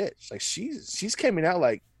 oh shit! Like she's coming out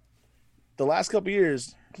like the last couple of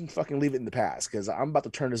years. Can fucking leave it in the past because I'm about to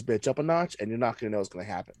turn this bitch up a notch, and you're not gonna know what's gonna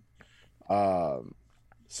happen.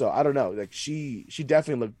 So I don't know. Like she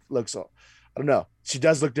definitely looks. I don't know. She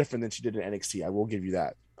does look different than she did in NXT. I will give you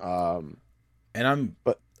that. And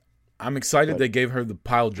I'm excited they gave her the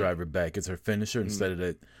pile driver back as her finisher instead of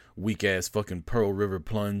that weak ass fucking Pearl River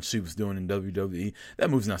plunge she was doing in WWE. That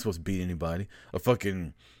move's not supposed to beat anybody. A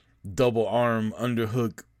fucking double arm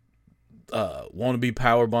underhook wannabe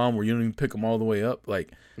power bomb where you don't even pick them all the way up. That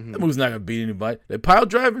move's not gonna beat anybody. That pile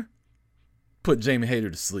driver put Jamie Hayter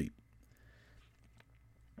to sleep.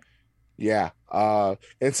 Yeah.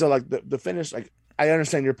 And so the finish, I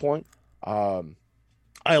understand your point.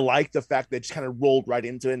 I like the fact that it just kind of rolled right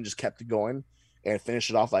into it and just kept it going and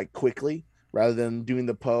finished it off quickly rather than doing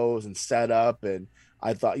the pose and set up. And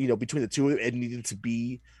I thought, between the two of them, it needed to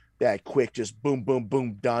be that quick, just boom, boom,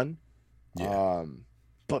 boom, done. Yeah.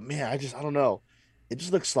 But man, I don't know. It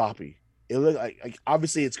just looks sloppy. It looked like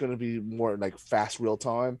obviously it's going to be more fast real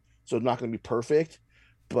time. So it's not going to be perfect,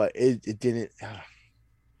 but it didn't,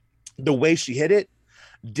 the way she hit it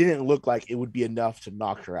didn't look like it would be enough to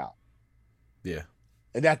knock her out. Yeah.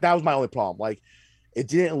 And that was my only problem.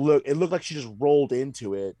 It looked like she just rolled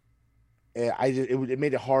into it. And it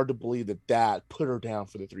made it hard to believe that put her down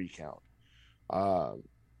for the 3 count.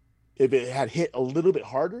 If it had hit a little bit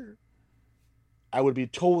harder, I would be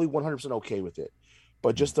totally 100% okay with it.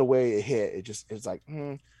 But just the way it hit, it's like,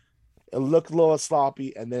 it looked a little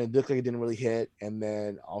sloppy, and then it looked like it didn't really hit, and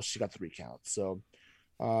then she got 3 counts. So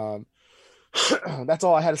that's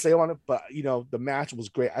all I had to say on it. But the match was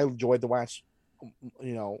great. I enjoyed the match,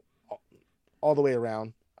 all the way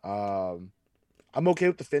around. I'm okay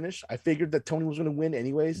with the finish. I figured that Tony was going to win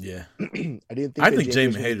anyways. Yeah. I think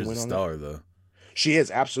Jamie Hayter's a star though. She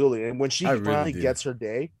is, absolutely. And when she finally gets her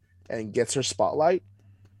day and gets her spotlight,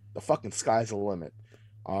 the fucking sky's the limit.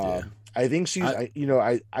 I think she's,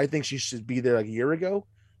 I think she should be there a year ago,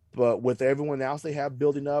 but with everyone else they have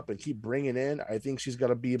building up and keep bringing in, I think she's got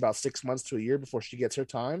to be about 6 months to a year before she gets her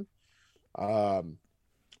time. I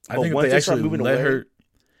think if they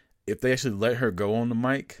actually let her go on the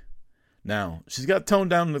mic, now she's got toned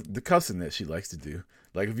down the cussing that she likes to do.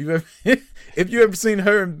 If you ever seen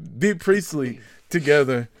her and B Priestley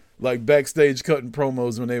together, backstage cutting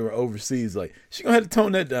promos when they were overseas, she gonna have to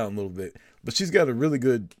tone that down a little bit. But she's got a really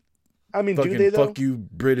good, do fucking they though? Fuck you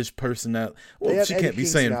British personality. Well, she can't be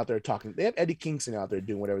saying out there talking. They have Eddie Kingston out there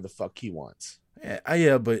doing whatever the fuck he wants.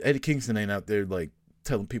 Yeah, but Eddie Kingston ain't out there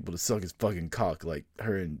telling people to suck his fucking cock like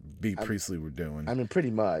her and B Priestley were doing.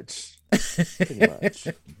 Pretty much.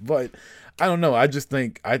 But I don't know. I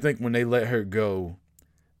think when they let her go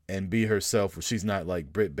and be herself, where she's not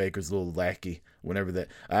like Britt Baker's little lackey, whenever that,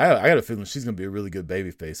 I got a feeling she's gonna be a really good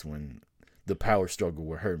babyface when the power struggle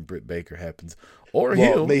with her and Britt Baker happens, or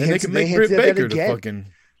heel, and they can make Britt Baker the fucking.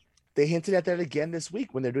 they hinted at that again this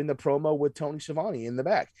week when they're doing the promo with Tony Schiavone in the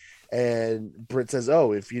back. And Britt says,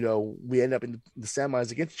 "Oh, if we end up in the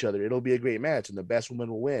semis against each other, it'll be a great match, and the best woman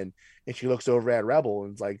will win." And she looks over at Rebel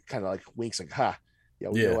and like kind of like winks, like, "Ha, yeah,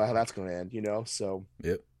 we know how that's going to end." So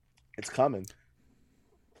Yep. it's coming.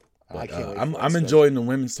 I But, can't wait. I'm enjoying the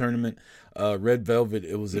women's tournament. Red Velvet.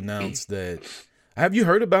 It was announced that. Have you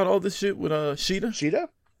heard about all this shit with Sheeta? Sheeta?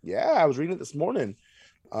 Yeah, I was reading it this morning.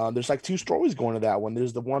 There's like 2 stories going to that one.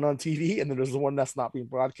 There's the one on TV, and then there's the one that's not being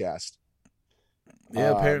broadcast.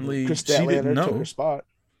 Yeah, apparently Chris she didn't took know. her spot.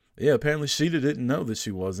 Yeah, apparently Sheeta didn't know that she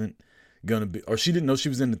wasn't gonna be, or she didn't know she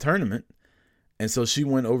was in the tournament, and so she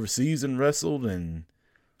went overseas and wrestled. And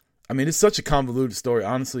I mean, it's such a convoluted story.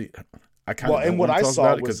 Honestly, I kind of and what I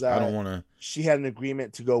saw was I that don't want to. she had an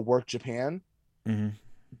agreement to go work Japan,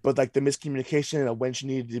 but like the miscommunication of when she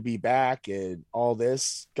needed to be back and all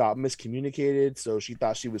this got miscommunicated. So she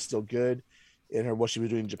thought she was still good in what she was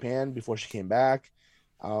doing in Japan before she came back.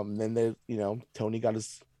 Then Tony got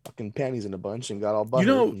his fucking panties in a bunch and got all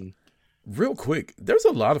butthurt. Real quick, there's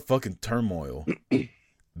a lot of fucking turmoil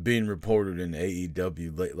being reported in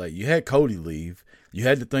AEW. Like you had Cody leave, you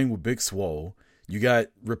had the thing with Big Swole, you got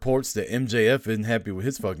reports that MJF isn't happy with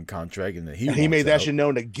his fucking contract and that he made that shit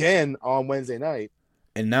known again on Wednesday night.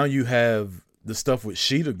 And now you have the stuff with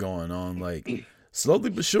Sheeta going on. Like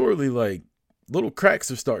slowly but surely, like little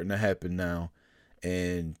cracks are starting to happen now.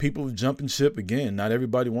 And people are jumping ship again. Not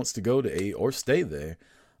everybody wants to go to or stay there.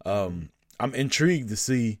 I'm intrigued to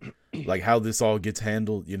see like how this all gets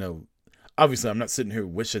handled. Obviously I'm not sitting here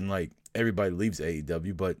wishing like everybody leaves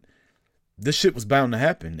AEW, but this shit was bound to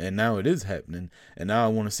happen, and now it is happening. And now I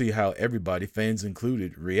want to see how everybody, fans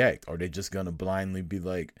included, react. Are they just gonna blindly be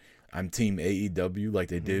like, "I'm Team AEW," like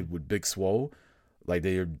they did with Big Swole, like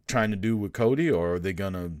they are trying to do with Cody, or are they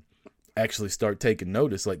gonna actually start taking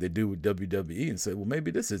notice like they do with WWE and say, well,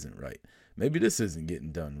 maybe this isn't right. Maybe this isn't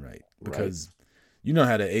getting done right. Because you know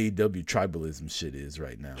how the AEW tribalism shit is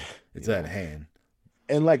right now. It's at hand.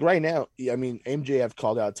 And like right now, I mean, MJF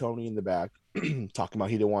called out Tony in the back, talking about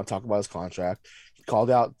he didn't want to talk about his contract. He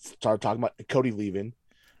started talking about Cody leaving.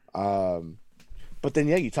 But then,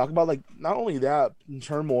 yeah, you talk about like not only that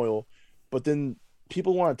turmoil, but then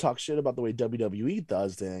people want to talk shit about the way WWE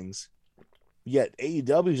does things. Yet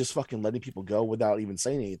AEW is just fucking letting people go without even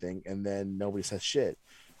saying anything, and then nobody says shit.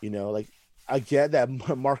 Like I get that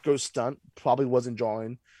Marco's stunt probably wasn't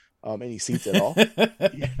drawing any seats at all.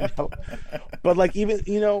 But like even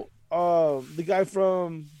the guy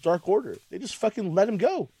from Dark Order, they just fucking let him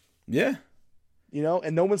go. Yeah.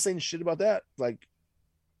 And no one's saying shit about that. Like,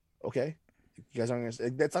 okay, you guys aren't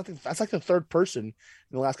gonna. That's like the third person in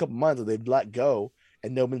the last couple months that they've let go,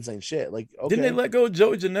 and no one's saying shit. Like, okay, didn't they let go of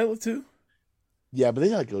Joey Janela too? Yeah, but they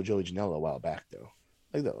let go of Joey Janela a while back though.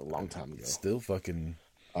 Like that a long time ago. Still fucking.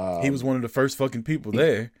 He was one of the first fucking people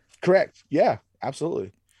there. Correct. Yeah,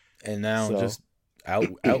 absolutely. And now just out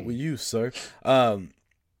with you, sir.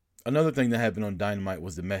 Another thing that happened on Dynamite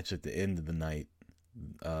was the match at the end of the night.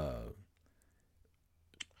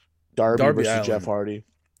 Darby versus Allin. Jeff Hardy.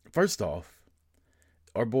 First off,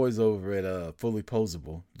 our boys over at Fully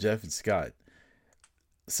Posable, Jeff and Scott.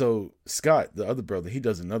 So Scott, the other brother, he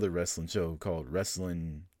does another wrestling show called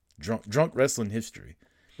Drunk Wrestling History,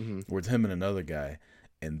 where it's him and another guy,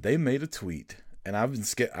 and they made a tweet, and I've been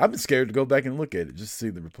scared to go back and look at it just to see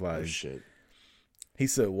the replies. Oh shit. He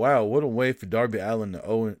said, "Wow, what a way for Darby Allin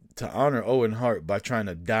to honor Owen Hart by trying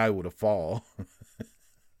to die with a fall."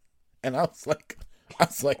 And I was like,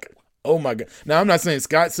 oh my God. Now I'm not saying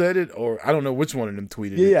Scott said it, or I don't know which one of them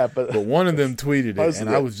tweeted it. Yeah, but one of them tweeted it,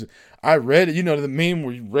 and I read it. The meme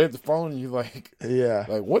where you read the phone and you're like, yeah,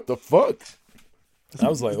 like what the fuck? I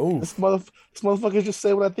was like, oh, this motherfucker just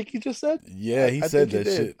said what I think he just said. Yeah, he said that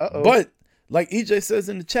shit. But like EJ says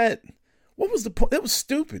in the chat, what was the point? That was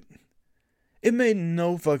stupid. It made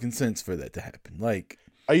no fucking sense for that to happen. Like,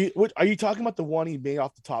 are you talking about the one he made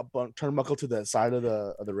off the top turnbuckle to the side of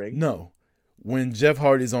the ring? No, when Jeff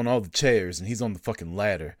Hardy's on all the chairs and he's on the fucking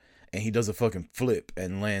ladder and he does a fucking flip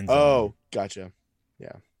and lands. Oh, gotcha.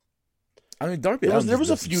 Yeah. I mean, Darby. There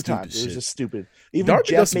was a few times it was just stupid. Even Darby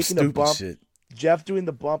Jeff does some making a stupid bump. shit. Jeff doing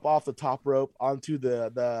the bump off the top rope onto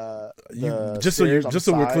the just so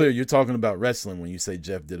we're clear, you're talking about wrestling when you say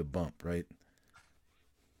Jeff did a bump, right?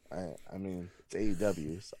 I mean, it's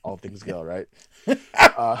AEW, so all things go, right?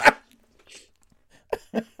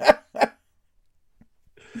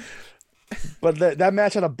 But that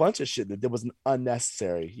match had a bunch of shit that was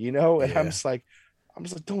unnecessary, And Yeah. I'm just like,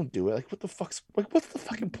 don't do it. Like, what's the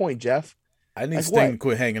fucking point, Jeff? I need Like Sting what? to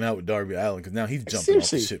quit hanging out with Darby Allin because now he's jumping off the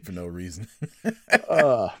seriously. shit for no reason.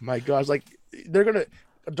 My gosh, like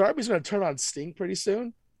Darby's gonna turn on Sting pretty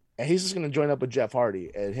soon, and he's just gonna join up with Jeff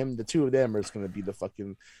Hardy, and the two of them are just gonna be the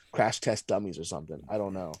fucking crash test dummies or something. I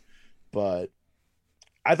don't know, but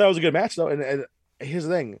I thought it was a good match though. And here's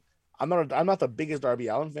the thing: I'm not the biggest Darby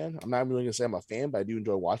Allin fan. I'm not really gonna say I'm a fan, but I do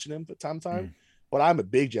enjoy watching him from time to time. But I'm a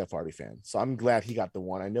big Jeff Hardy fan, so I'm glad he got the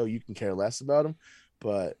one. I know you can care less about him,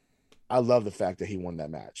 but I love the fact that he won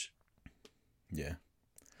that match. Yeah.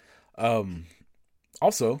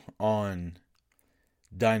 Also on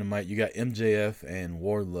Dynamite, you got MJF and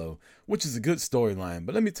Wardlow, which is a good storyline.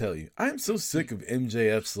 But let me tell you, I am so sick of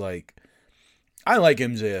MJF's I like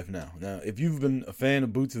MJF now. Now, if you've been a fan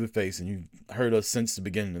of Boot to the Face and you've heard us since the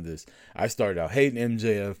beginning of this, I started out hating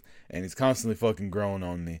MJF, and he's constantly fucking growing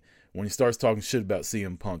on me. When he starts talking shit about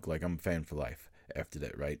CM Punk, I'm a fan for life after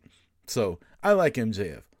that, right? So, I like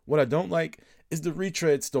MJF. What I don't like is the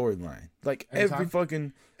retread storyline. Every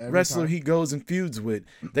fucking wrestler he goes and feuds with,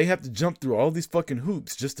 they have to jump through all these fucking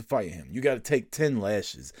hoops just to fight him. You got to take 10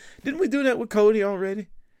 lashes. Didn't we do that with Cody already?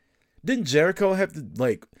 Didn't Jericho have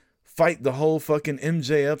to, fight the whole fucking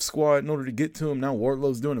MJF squad in order to get to him? Now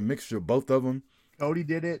Wardlow's doing a mixture of both of them. Cody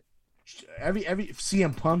did it. Every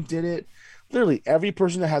CM Punk did it. Literally, every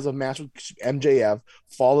person that has a match with MJF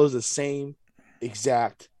follows the same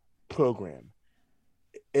exact program.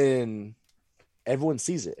 And everyone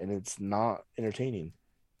sees it, and it's not entertaining.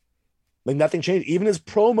 Nothing changed. Even his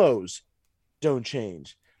promos don't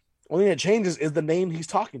change. Only thing that changes is the name he's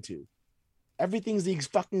talking to. Everything's the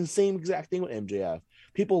fucking same exact thing with MJF.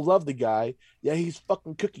 People love the guy. Yeah, he's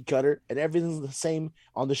fucking cookie cutter, and everything's the same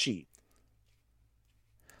on the sheet.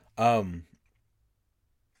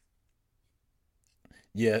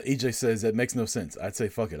 Yeah, EJ says that makes no sense. I'd say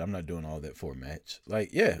fuck it. I'm not doing all that for a match.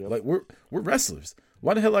 We're wrestlers.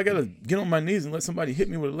 Why the hell I gotta get on my knees and let somebody hit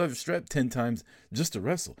me with a leather strap 10 times just to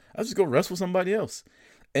wrestle? I'll just go wrestle somebody else.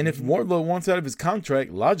 And if Wardlow wants out of his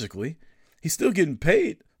contract, logically, he's still getting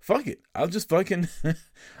paid. Fuck it. I'll just fucking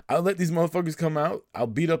I'll let these motherfuckers come out. I'll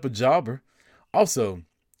beat up a jobber. Also,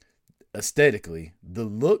 aesthetically, the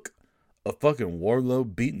look of fucking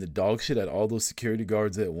Wardlow beating the dog shit at all those security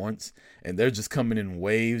guards at once, and they're just coming in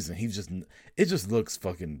waves, and it just looks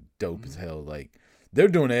fucking dope as hell. They're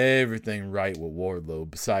doing everything right with Wardlow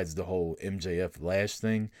besides the whole MJF Lash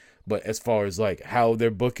thing. But as far as how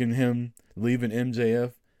they're booking him leaving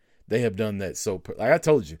MJF, they have done that so I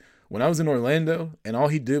told you, when I was in Orlando and all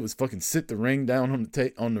he did was fucking sit the ring down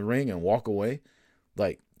on the ring and walk away,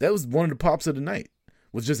 that was one of the pops of the night.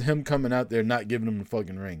 Was just him coming out there not giving him the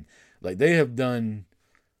fucking ring. They have done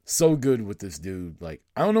so good with this dude. I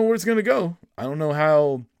don't know where it's gonna go. I don't know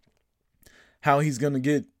how he's gonna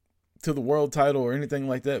get to the world title or anything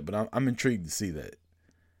like that, but I'm intrigued to see that.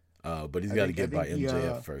 But he's got to get by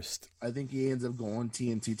MJF first. I think he ends up going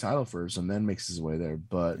TNT title first and then makes his way there.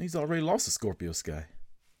 But he's already lost to Scorpio Sky.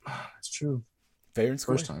 That's true. Fair and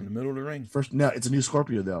square in the middle of the ring. No, it's a new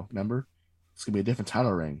Scorpio though. Remember, it's gonna be a different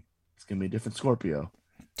title ring. It's gonna be a different Scorpio.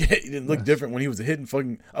 Yeah, he didn't look different when he was a hidden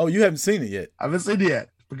fucking. Oh, you haven't seen it yet. I haven't seen it yet.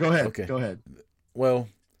 But go ahead. Okay. Go ahead. Well,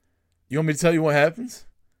 you want me to tell you what happens?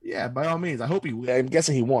 Yeah, by all means. I hope I'm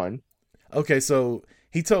guessing he won. Okay, so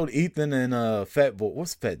he told Ethan and Fat Boy,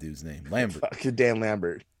 what's Fat dude's name? Lambert. Dan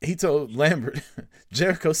Lambert. He told Lambert,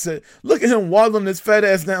 Jericho said, look at him waddling his fat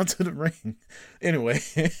ass down to the ring. Anyway,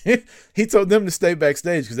 he told them to stay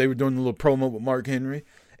backstage because they were doing a little promo with Mark Henry.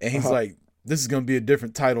 And he's like, this is going to be a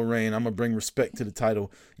different title reign. I'm going to bring respect to the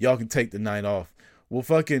title. Y'all can take the night off. Well,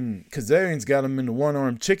 fucking Kazarian's got him in the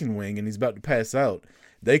one-armed chicken wing and he's about to pass out.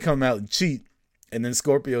 They come out and cheat. And then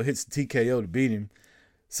Scorpio hits the TKO to beat him.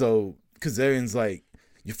 So Kazarian's like,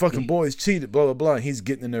 your fucking boys cheated, blah, blah, blah. And he's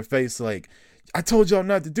getting in their face like, I told y'all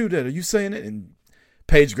not to do that. Are you saying it? And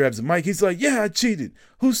Paige grabs the mic. He's like, yeah, I cheated.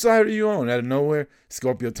 Whose side are you on? Out of nowhere,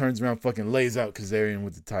 Scorpio turns around, fucking lays out Kazarian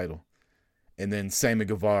with the title. And then Sammy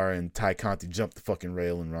Guevara and Ty Conti jump the fucking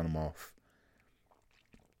rail and run him off.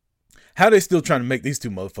 How they still trying to make these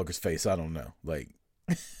two motherfuckers face, I don't know.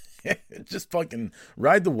 Just fucking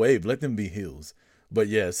ride the wave. Let them be heels. But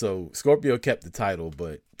yeah, so Scorpio kept the title,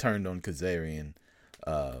 but turned on Kazarian.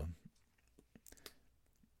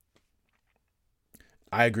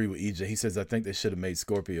 I agree with EJ. He says, I think they should have made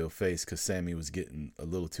Scorpio face because Sammy was getting a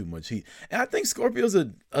little too much heat. And I think Scorpio's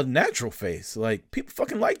a natural face. People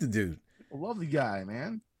fucking like the dude. I love the guy,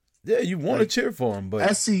 man. Yeah, you want to cheer for him, but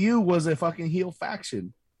SCU was a fucking heel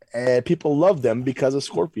faction. And people loved them because of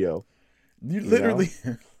Scorpio. You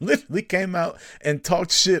literally came out and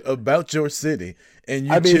talked shit about your city, and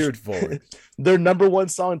you cheered for it. Their number one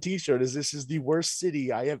song T-shirt is "This is the worst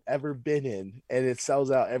city I have ever been in," and it sells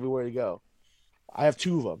out everywhere you go. I have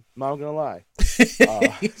two of them. I'm not gonna lie.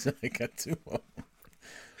 I got two of them.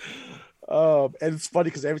 And it's funny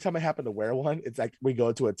because every time I happen to wear one, it's like we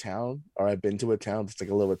go to a town or I've been to a town that's like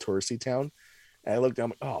a little touristy town, and I look down,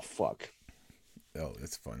 I'm like, oh fuck, Oh,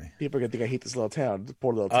 that's funny. people are gonna think I hate this little town, this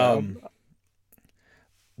poor little town.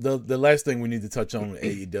 The last thing we need to touch on with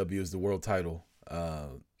AEW is the world title.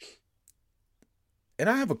 And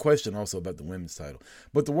I have a question also about the women's title.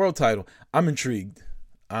 But the world title, I'm intrigued.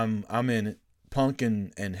 I'm in it. Punk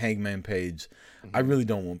and Hangman Page. I really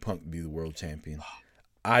don't want Punk to be the world champion.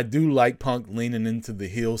 I do like Punk leaning into the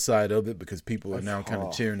heel side of it because people are now kind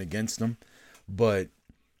of cheering against him. But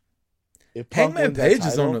If Punk Hangman wins that Page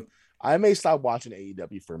is title, on the. I may stop watching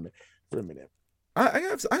AEW for a minute. I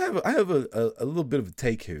have a little bit of a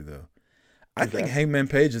take here though. I think Hangman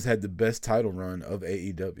Page has had the best title run of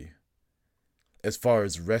AEW as far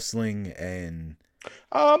as wrestling and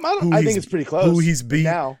I think it's pretty close. Who he's beat,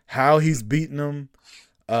 now. how he's beaten them.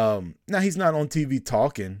 Now he's not on TV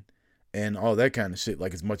talking and all that kind of shit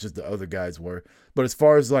like as much as the other guys were. But as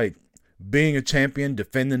far as like being a champion,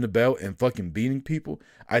 defending the belt, and fucking beating people,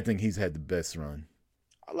 I think he's had the best run.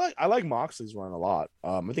 I like Moxley's run a lot.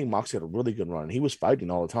 I think Moxley had a really good run. He was fighting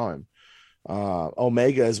all the time.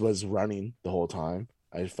 Omega was running the whole time.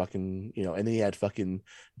 I fucking, and then he had fucking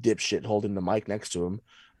dipshit holding the mic next to him.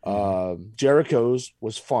 Jericho's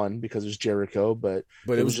was fun because it's Jericho, but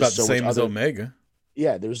it was about the same as Omega.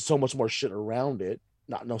 Yeah, there's so much more shit around it.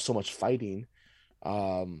 Not so much fighting.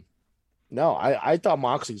 No, I thought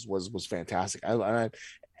Moxley's was fantastic. I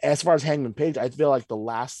as far as Hangman Page, I feel like the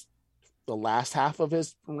last half of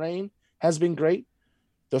his reign has been great.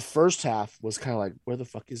 The first half was kind of like, where the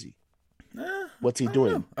fuck is he? What's he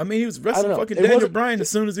doing? Know. I mean, he was wrestling fucking Daniel Bryan as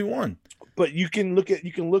soon as he won. But you can look at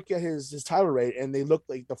his title reign, and they look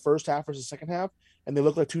like the first half versus the second half, and they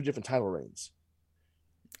look like two different title reigns.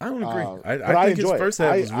 I don't agree. I think his first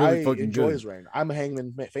half was really fucking enjoy good. His reign. I'm a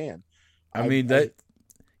Hangman fan. I mean, he had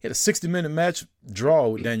a 60-minute match draw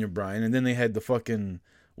with Daniel Bryan, and then they had the fucking,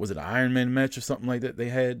 was it an Iron Man match or something like that they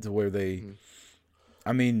had to where they,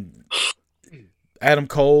 I mean, Adam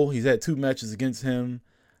Cole, he's had 2 matches against him.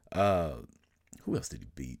 Who else did he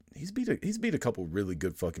beat? He's beat a couple really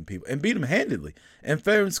good fucking people and beat them handedly and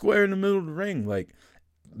fair and square in the middle of the ring. Like,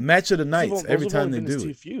 match of the nights every time they do it.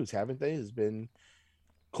 2 feuds, haven't they? Has been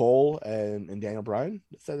Cole and Daniel Bryan.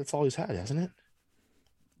 That's all he's had, hasn't it?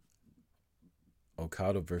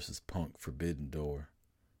 Okada versus Punk, Forbidden Door.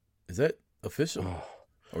 Is that official?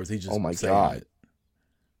 Or is he just oh my saying god. it?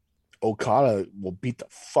 Okada will beat the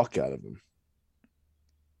fuck out of him.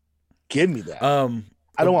 Give me that.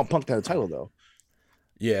 I don't want Punk to have a title though.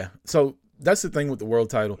 Yeah. So that's the thing with the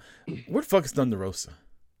world title. Where the fuck is Thunder Rosa?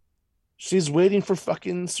 She's waiting for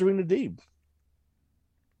fucking Serena Deeb.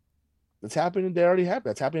 That's happening. They already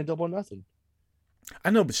happened. That's happening in Double or Nothing.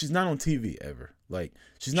 I know, but she's not on TV ever. Like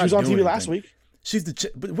she was on TV anything. last week. She's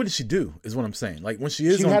but what did she do? Is what I'm saying. Like when she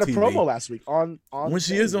is on had TV, a promo last week on when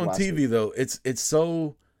she is on TV though, it's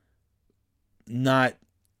so not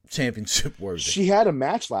championship worthy. She had a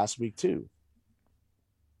match last week too.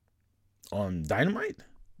 On Dynamite?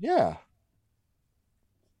 Yeah.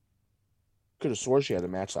 Could have sworn she had a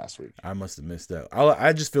match last week. I must have missed that.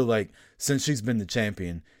 I just feel like since she's been the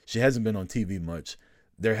champion, she hasn't been on TV much.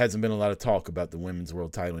 There hasn't been a lot of talk about the women's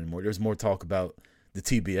world title anymore. There's more talk about the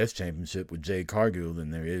TBS championship with Jade Cargill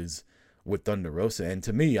than there is with Thunder Rosa. And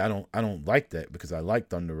to me, I don't like that because I like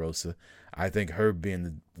Thunder Rosa. I think her being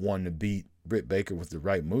the one to beat Britt Baker was the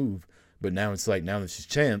right move. But now it's like, now that she's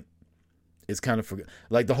champ, it's kind of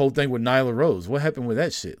like the whole thing with Nyla Rose. What happened with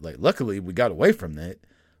that shit? Like, luckily we got away from that,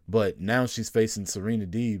 but now she's facing Serena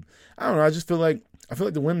Deeb. I don't know. I feel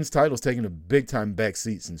like the women's title's taking a big time back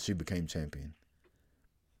seat since she became champion.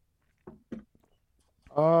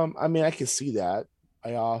 I mean, I can see that. I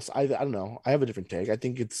don't know. I have a different take. I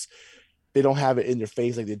think they don't have it in their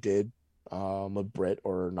face like they did with Britt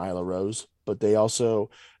or Nyla Rose, but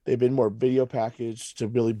they've been more video packaged to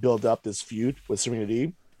really build up this feud with Serena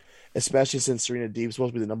Deeb. Especially since Serena Deeb is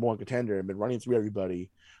supposed to be the number 1 contender and been running through everybody.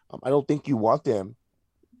 I don't think you want them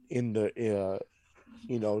in the,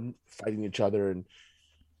 fighting each other and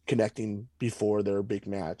connecting before their big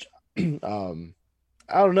match. I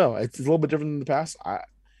don't know. It's a little bit different than the past.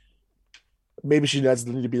 Maybe she does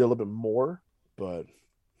need to be a little bit more, but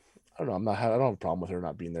I don't know. I don't have a problem with her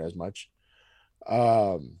not being there as much.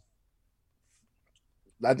 I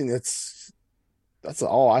think that's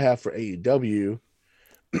all I have for AEW.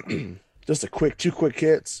 Just two quick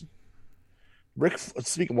hits.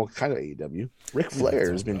 Speaking of kind of AEW, Ric Flair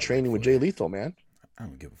has been training with Jay Lethal, man. I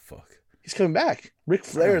don't give a fuck. He's coming back. Ric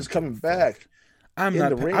Flair is coming back. I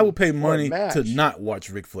will pay money to not watch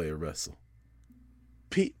Ric Flair wrestle.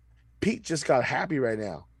 Pete just got happy right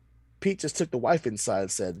now. Pete just took the wife inside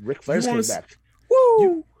and said, Ric Flair's wanna coming back.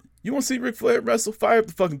 Woo! You want to see Ric Flair wrestle? Fire up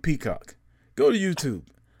the fucking Peacock. Go to YouTube.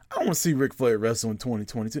 I don't want to see Ric Flair wrestle in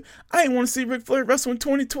 2022. I ain't want to see Ric Flair wrestle in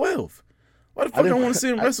 2012. Why the fuck I want to see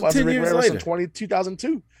him wrestle 10 years later?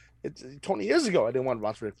 2002. It's 20 years ago. I didn't want to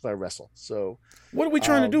watch Ric Flair wrestle. So what are we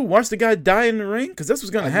trying to do? Watch the guy die in the ring? Because that's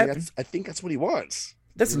what's going to happen. I think that's what he wants.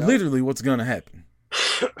 That's literally what's going to happen.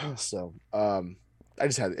 So I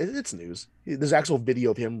just had it's news. There's actual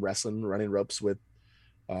video of him wrestling, running ropes with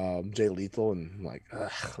Jay Lethal, and I'm like,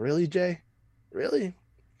 really, Jay? Really?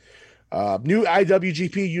 New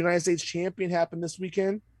IWGP United States Champion happened this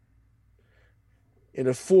weekend in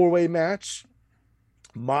a 4-way match.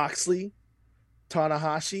 Moxley,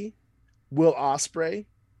 Tanahashi, Will Ospreay,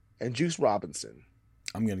 and Juice Robinson.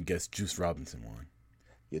 I'm gonna guess Juice Robinson won.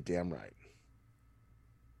 You're damn right.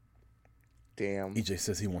 Damn. EJ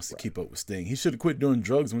says he wants to keep up with Sting. He should have quit doing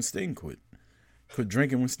drugs when Sting quit. Quit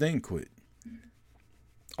drinking when Sting quit.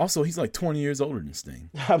 Also, he's like 20 years older than Sting.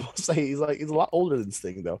 I will say he's a lot older than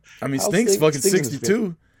Sting, though. I mean, Sting's fucking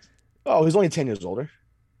 62. Oh, he's only 10 years older.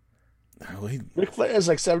 Well, Ric Flair is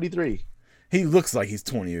like 73. He looks like he's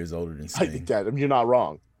 20 years older than Sting. You're not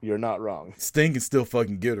wrong. You're not wrong. Sting can still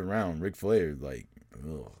fucking get around. Ric Flair, like,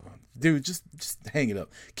 ugh. Dude, just hang it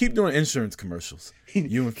up. Keep doing insurance commercials. He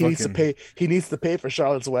needs to pay. He needs to pay for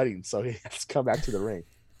Charlotte's wedding, so he has to come back to the ring.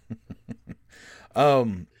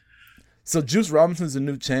 So Juice Robinson's a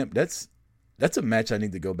new champ. That's a match I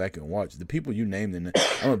need to go back and watch. The people you named in it,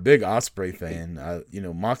 I'm a big Ospreay fan.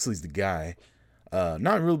 Moxley's the guy.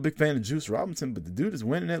 Not a real big fan of Juice Robinson, but the dude is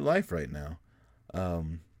winning at life right now.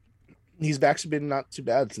 He's actually been not too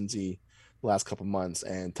bad since the last couple months,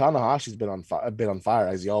 and Tanahashi's been on fire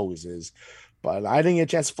as he always is. But I didn't get a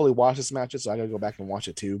chance to fully watch this match, so I gotta go back and watch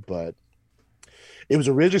it too. But it was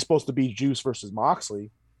originally supposed to be Juice versus Moxley.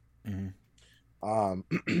 Mm-hmm.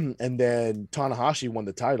 And then Tanahashi won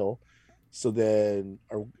the title. So then,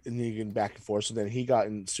 and you get back and forth. So then he got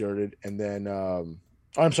inserted, and then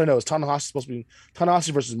I'm sorry, no, it was Tanahashi supposed to be Tanahashi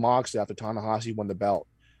versus Moxley after Tanahashi won the belt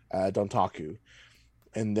at Dontaku,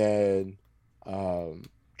 and then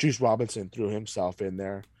Juice Robinson threw himself in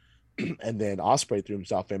there, and then Ospreay threw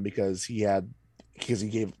himself in because he had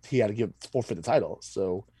to forfeit the title.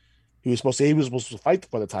 So he was supposed to fight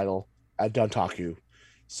for the title at Dontaku.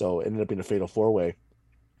 So it ended up being a fatal 4-way.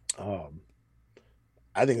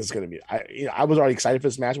 I think it's gonna be. I was already excited for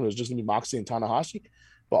this match when it was just gonna be Moxley and Tanahashi,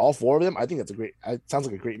 but all four of them, I think that's it sounds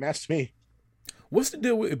like a great match to me. What's the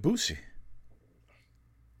deal with Ibushi?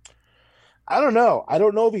 I don't know. I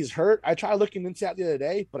don't know if he's hurt. I tried looking into that the other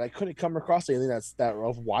day, but I couldn't come across anything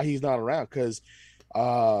of why he's not around. Because,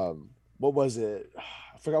 what was it?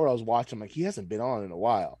 I forgot what I was watching. Like, he hasn't been on in a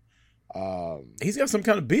while. He's got some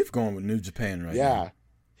kind of beef going with New Japan right now. Yeah,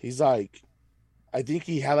 he's like, I think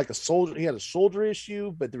he had a shoulder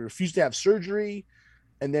issue, but they refused to have surgery,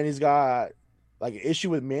 and then he's got like an issue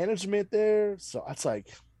with management there. So it's like,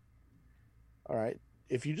 all right.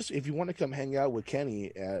 If you want to come hang out with Kenny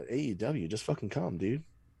at AEW, just fucking come, dude.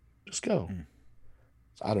 Just go.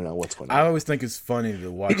 So I don't know what's going on. I always think it's funny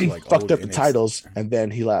to watch like fucked old up the titles and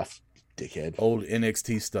then he left, dickhead. Old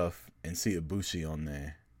NXT stuff and see Ibushi on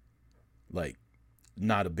there, like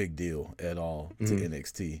not a big deal at all to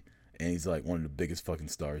NXT, and he's like one of the biggest fucking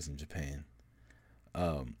stars in Japan.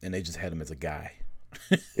 And they just had him as a guy.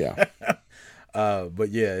 Yeah. But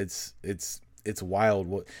yeah, it's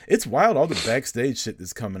wild. It's wild, all the backstage shit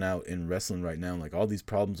that's coming out in wrestling right now, like all these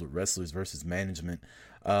problems with wrestlers versus management.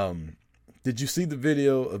 Did you see the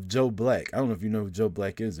video of Joe Black? I don't know if you know who Joe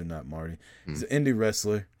Black is or not, Marty. He's an indie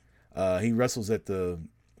wrestler. He wrestles at the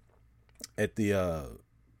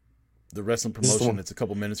wrestling promotion that's a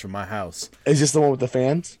couple minutes from my house. Is this the one with the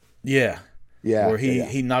fans? Yeah. Yeah. Where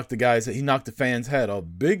he knocked the fan's head off.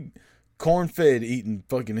 Big corn-fed eating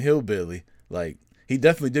fucking hillbilly. Like, he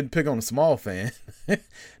definitely didn't pick on a small fan.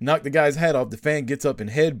 Knocked the guy's head off. The fan gets up and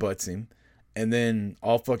headbutts him. And then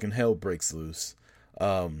all fucking hell breaks loose.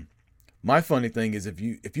 My funny thing is if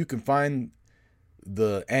you can find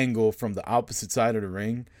the angle from the opposite side of the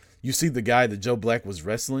ring, you see the guy that Joe Black was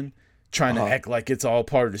wrestling trying to act like it's all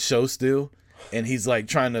part of the show still. And he's like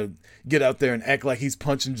trying to get out there and act like he's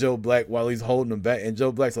punching Joe Black while he's holding him back. And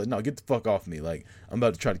Joe Black's like, no, get the fuck off me. Like, I'm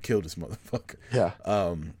about to try to kill this motherfucker. Yeah.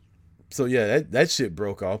 So yeah, that shit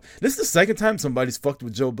broke off. This is the second time somebody's fucked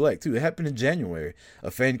with Joe Black too. It happened in January.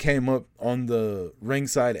 A fan came up on the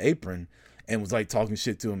ringside apron and was like talking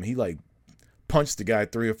shit to him. He like punched the guy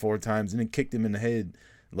 3 or 4 times and then kicked him in the head,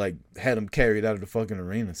 like had him carried out of the fucking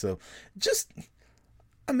arena. So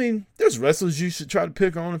I mean, there's wrestlers you should try to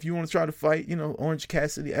pick on if you want to try to fight. You know, Orange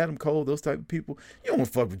Cassidy, Adam Cole, those type of people. You don't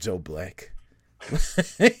want to fuck with Joe Black.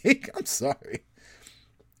 I'm sorry.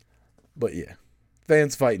 But yeah,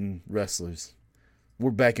 fans fighting wrestlers.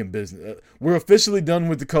 We're back in business. We're officially done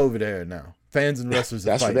with the COVID era now. Fans and wrestlers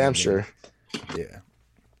are That's for fighting. damn again. sure. Yeah.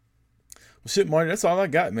 Well, shit, Marty, that's all I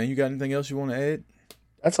got, man. You got anything else you want to add?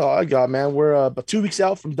 That's all I got, man. We're about 2 weeks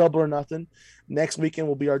out from Double or Nothing. Next weekend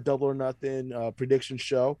will be our Double or Nothing prediction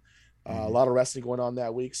show. A lot of wrestling going on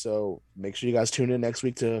that week, so make sure you guys tune in next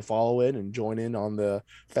week to follow it and join in on the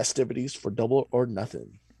festivities for Double or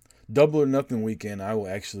Nothing. Double or Nothing weekend, I will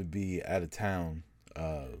actually be out of town.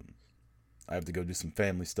 I have to go do some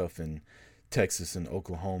family stuff in Texas and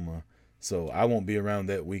Oklahoma, so I won't be around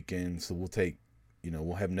that weekend. So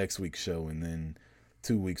we'll have next week's show, and then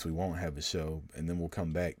 2 weeks we won't have a show, and then we'll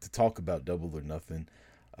come back to talk about Double or Nothing.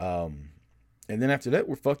 And then after that,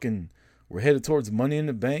 we're headed towards Money in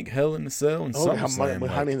the Bank, Hell in the Cell, and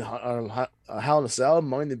SummerSlam. Hell in the Cell,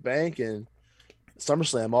 Money in the Bank, and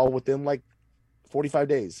SummerSlam all within like 45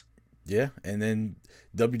 days. Yeah, and then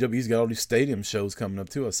WWE's got all these stadium shows coming up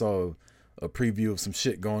too. I saw a preview of some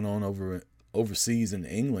shit going on overseas in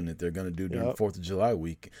England that they're going to do during the 4th of July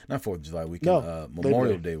week. Not 4th of July weekend,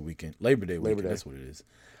 Memorial Day weekend. Labor Day weekend, that's what it is.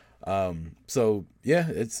 So, yeah,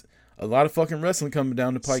 it's a lot of fucking wrestling coming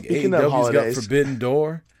down the pike. AEW's got Forbidden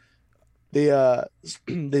Door. They've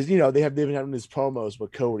been having these promos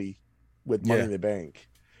with Cody with Money in the Bank,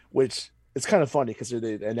 which it's kind of funny because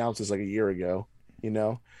they announced this like a year ago,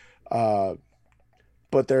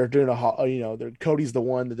 but they're doing Cody's the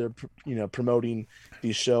one that they're promoting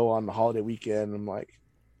the show on the holiday weekend. I'm like,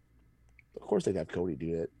 of course they'd have Cody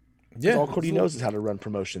do it. Yeah, all Cody knows is how to run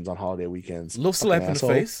promotions on holiday weekends. Little slap in the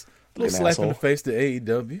face, in the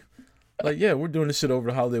AEW. Like, yeah, we're doing this shit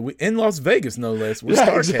over the holiday week in Las Vegas, no less. We're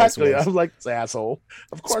exactly. I'm like, this asshole.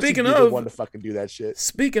 Of course, he's the one to fucking do that shit.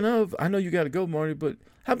 Speaking of, I know you got to go, Marty, but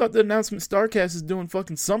how about the announcement? StarCast is doing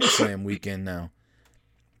fucking SummerSlam weekend now.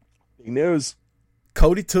 Big news.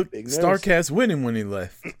 Cody took StarCast winning when he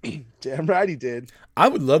left. Damn right he did. I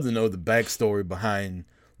would love to know the backstory behind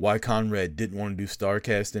why Conrad didn't want to do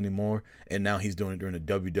StarCast anymore, and now he's doing it during the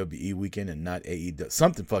WWE weekend and not AEW.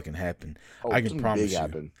 Something fucking happened. I can promise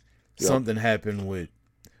you. Something happened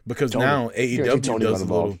because Tony, now AEW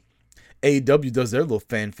does their little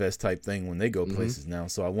fan fest type thing when they go places now.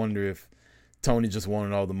 So I wonder if Tony just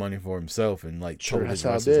wanted all the money for himself and told his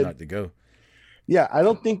wrestlers not to go. Yeah, I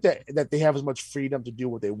don't think that they have as much freedom to do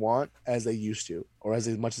what they want as they used to, or as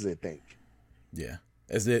much as they think. Yeah,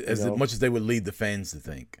 as much as they would lead the fans to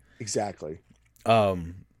think. Exactly.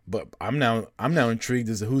 But I'm now intrigued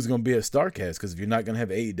as to who's going to be at StarCast, because if you're not going to have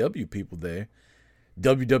AEW people there,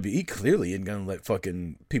 WWE clearly ain't gonna let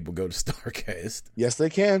fucking people go to StarCast. Yes, they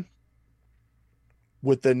can.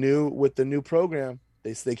 With the new program,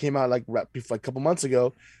 they came out like a couple months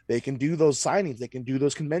ago. They can do those signings. They can do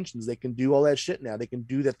those conventions. They can do all that shit now. They can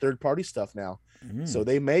do that third party stuff now. So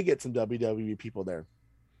they may get some WWE people there.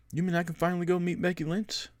 You mean I can finally go meet Becky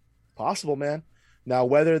Lynch? Possible, man. Now,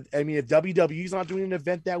 if WWE's not doing an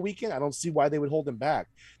event that weekend, I don't see why they would hold them back.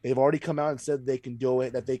 They've already come out and said they can do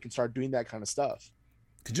it, that they can start doing that kind of stuff.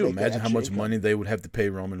 Could you imagine how much money they would have to pay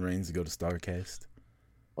Roman Reigns to go to StarCast?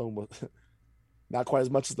 Oh, not quite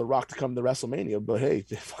as much as The Rock to come to WrestleMania, but hey,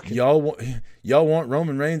 y'all want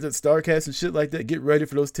Roman Reigns at StarCast and shit like that? Get ready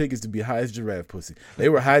for those tickets to be high as giraffe pussy. They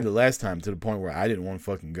were high the last time to the point where I didn't want to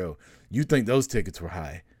fucking go. You think those tickets were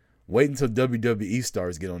high? Wait until WWE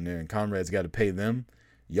stars get on there and Conrad's got to pay them.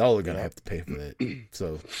 Y'all are gonna have to pay for that.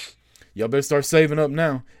 So. Y'all better start saving up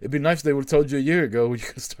now. It'd be nice if they would have told you a year ago when you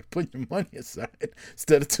could start putting your money aside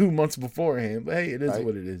instead of 2 months beforehand. But hey, it is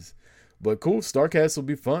what it is. But cool, StarCast will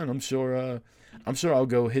be fun. I'm sure I'll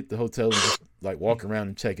go hit the hotel and just walk around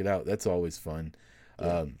and check it out. That's always fun.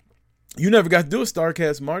 You never got to do a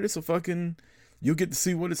StarCast, Marty, so fucking you'll get to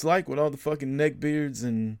see what it's like with all the fucking neck beards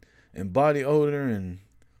and body odor and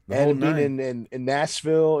the whole nine. Being in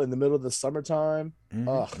Nashville in the middle of the summertime.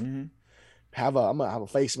 I'm gonna have a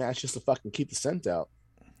face mask just to fucking keep the scent out.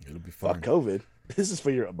 It'll be fun. Fuck COVID. This is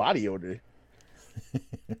for your body odor.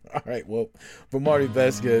 All right. Well, for Marty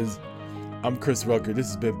Vasquez, I'm Chris Rucker. This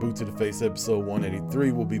has been Boot to the Face episode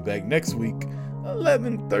 183. We'll be back next week,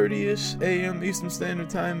 11:30ish a.m. Eastern Standard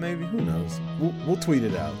Time. Maybe, who knows? We'll tweet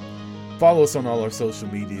it out. Follow us on all our social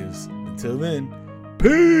medias. Until then,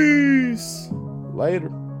 peace.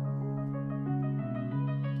 Later.